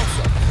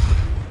 Compulso.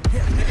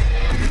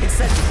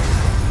 Incendio.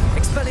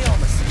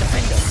 Expelliarmus.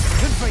 Defender.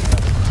 Confringo.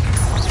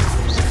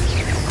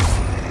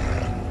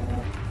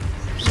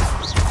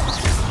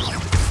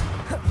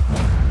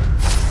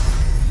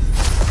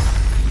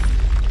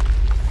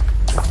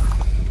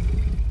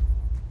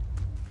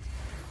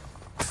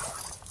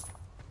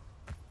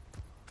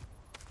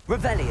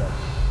 Revelio.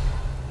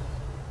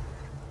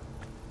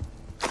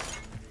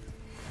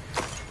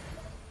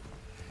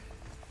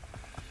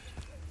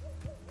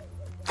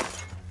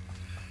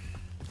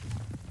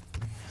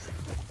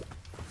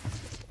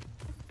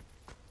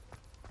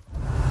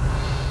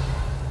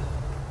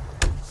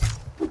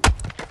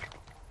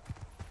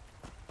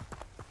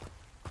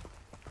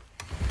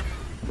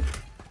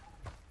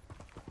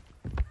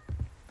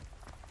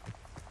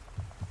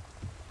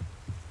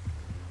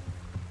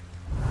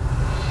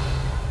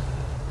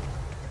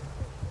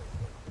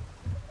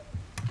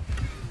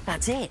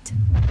 That's it.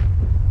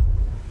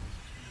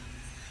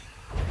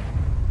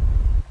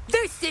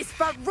 This is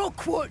for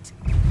Rookwood!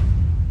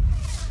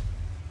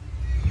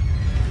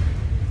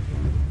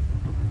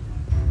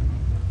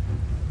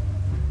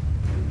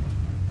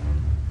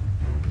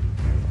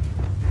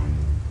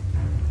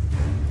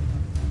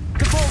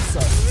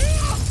 Compulso.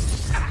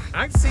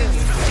 I've seen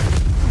you.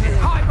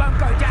 I won't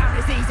go down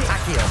as easy!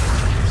 Accio.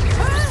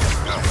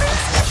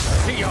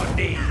 To your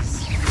knees.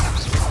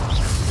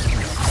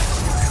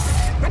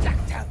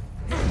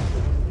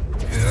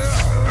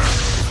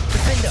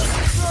 Defender.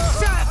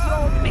 Serve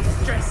your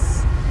mistress!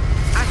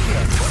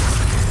 Accio.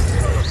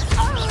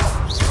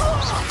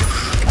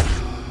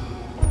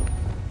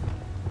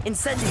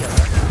 Incendio.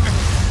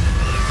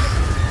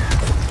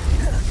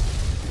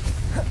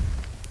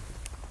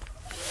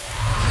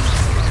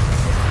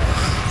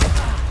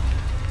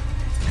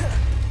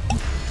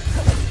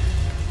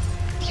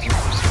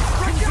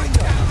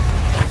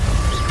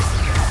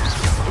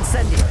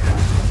 Incendio.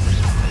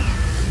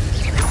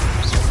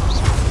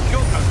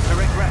 You're going to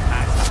regret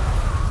that.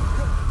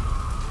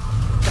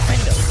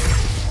 Defender.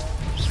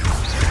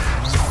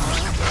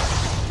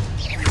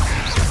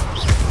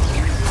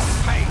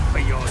 Pay for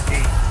your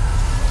deed.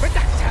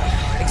 Redacto!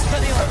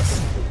 Expelliarmus.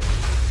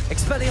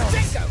 Expelliarmus.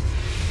 Dingo!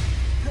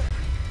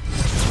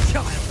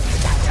 Child.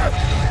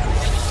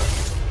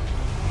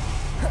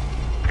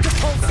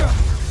 Compulso.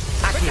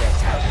 Accio.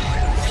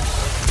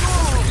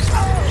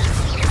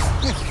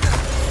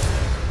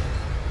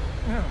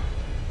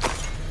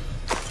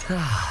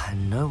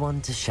 No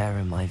one to share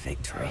in my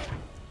victory.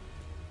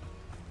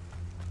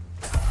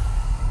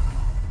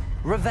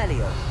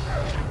 Revelio.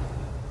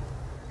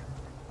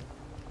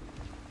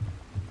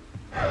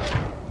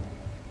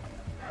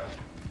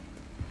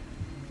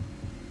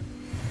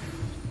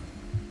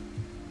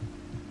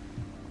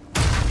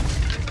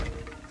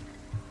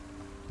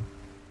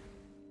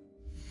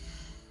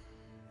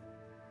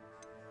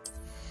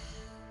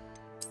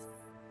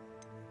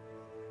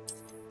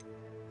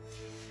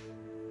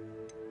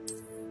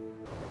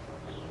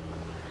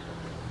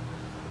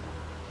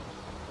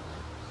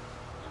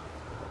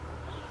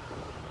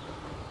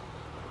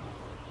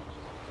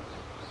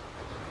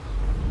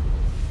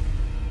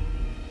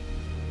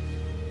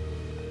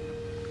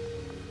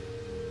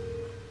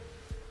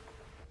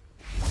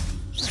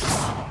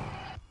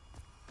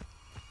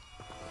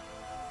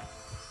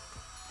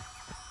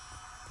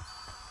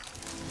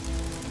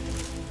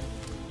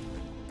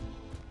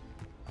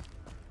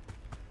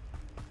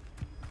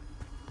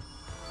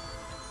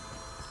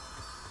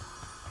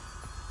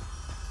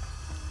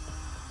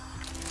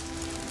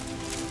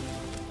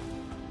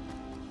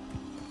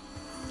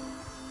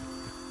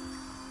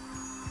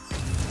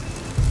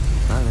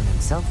 Merlin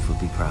himself would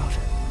be proud.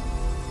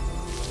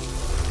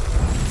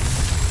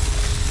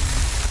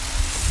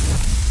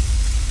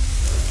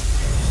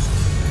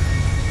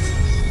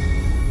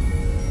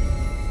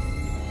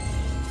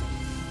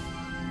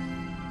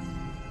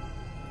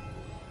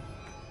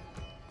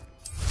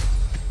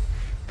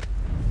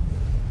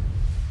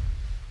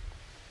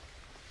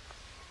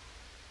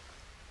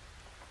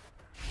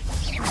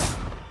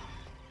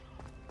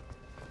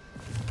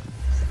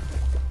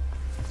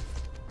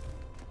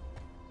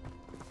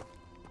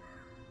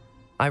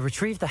 I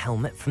retrieved the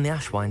helmet from the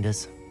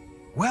Ashwinders.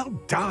 Well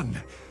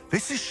done.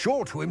 This is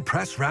sure to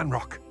impress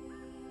Ranrock.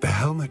 The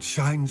helmet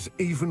shines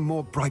even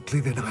more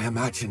brightly than I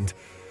imagined.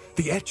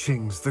 The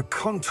etchings, the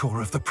contour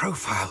of the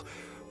profile,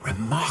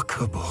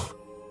 remarkable.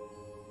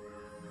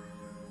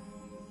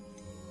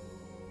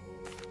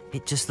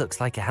 It just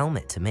looks like a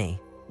helmet to me.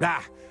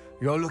 Ah,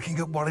 You're looking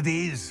at what it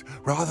is,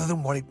 rather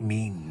than what it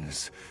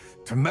means.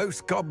 To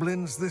most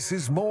goblins, this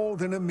is more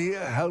than a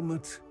mere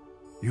helmet.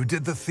 You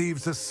did the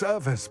thieves a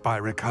service by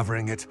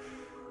recovering it.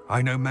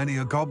 I know many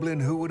a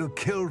goblin who would have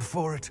killed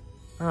for it.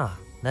 Ah,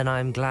 then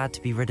I'm glad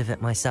to be rid of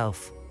it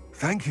myself.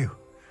 Thank you.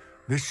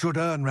 This should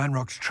earn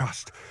Ranrock's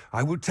trust.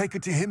 I will take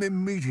it to him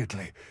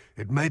immediately.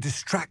 It may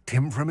distract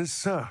him from his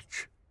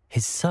search.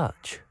 His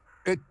search?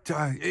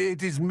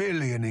 It is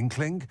merely an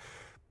inkling.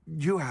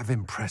 You have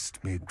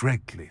impressed me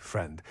greatly,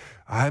 friend.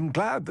 I am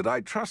glad that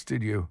I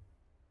trusted you.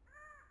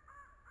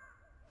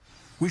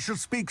 We shall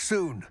speak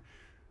soon.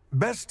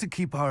 Best to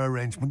keep our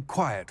arrangement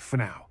quiet for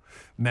now.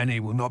 Many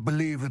will not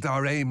believe that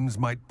our aims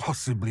might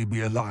possibly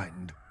be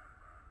aligned.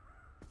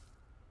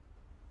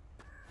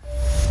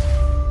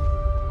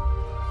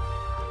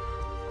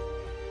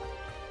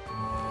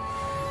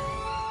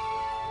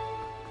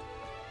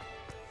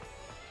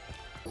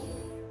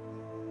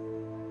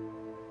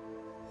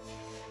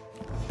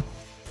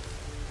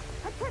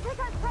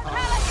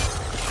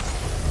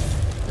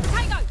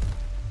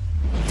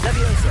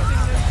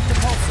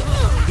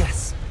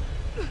 Yes.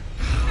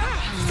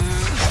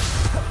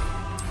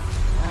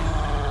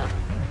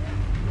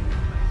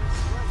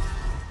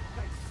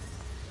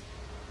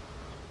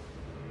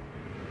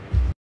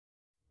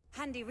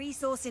 Handy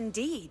resource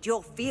indeed,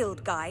 your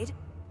field guide.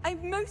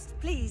 I'm most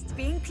pleased to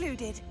be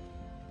included.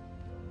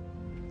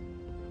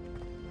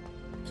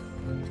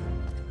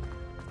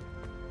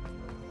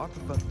 I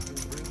prefer to do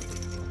briefly.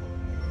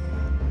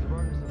 The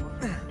rowers are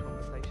much more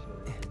conversational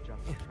than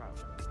just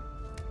travel.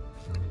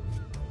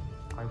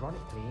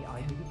 Ironically,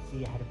 I didn't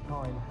see ahead of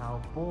time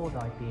how bored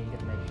I'd be in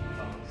divination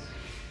class.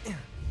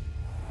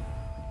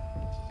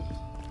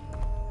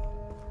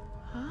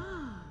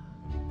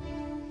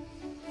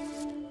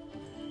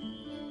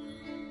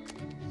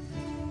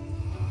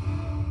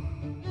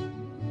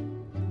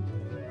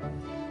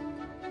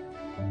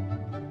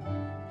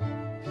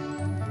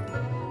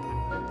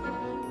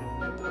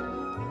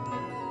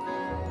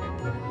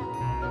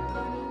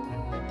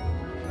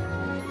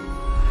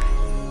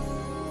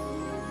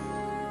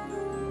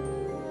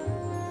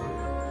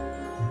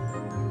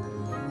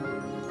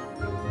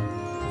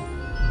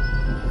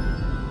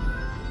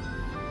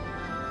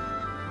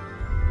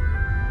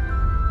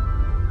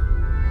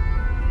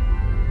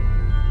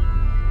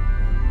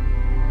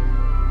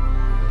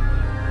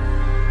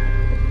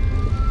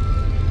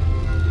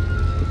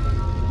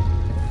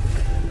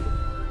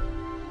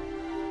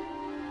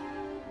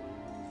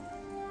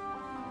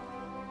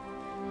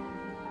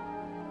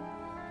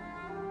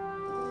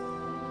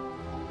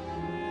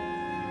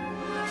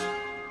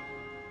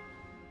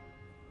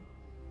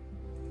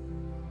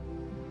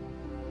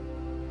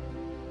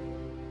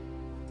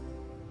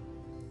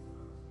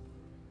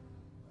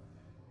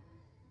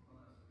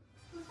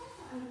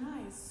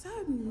 So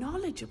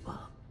knowledgeable.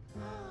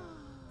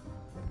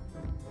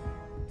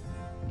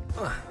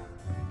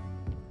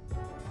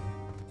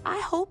 I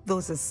hope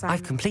those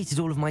assignments... I've completed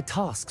all of my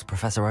tasks,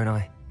 Professor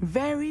Onai.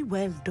 Very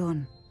well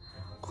done.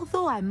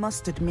 Although I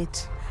must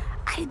admit,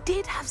 I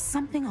did have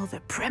something of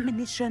a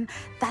premonition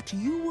that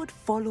you would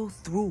follow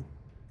through.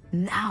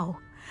 Now,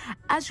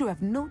 as you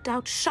have no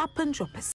doubt sharpened your perception,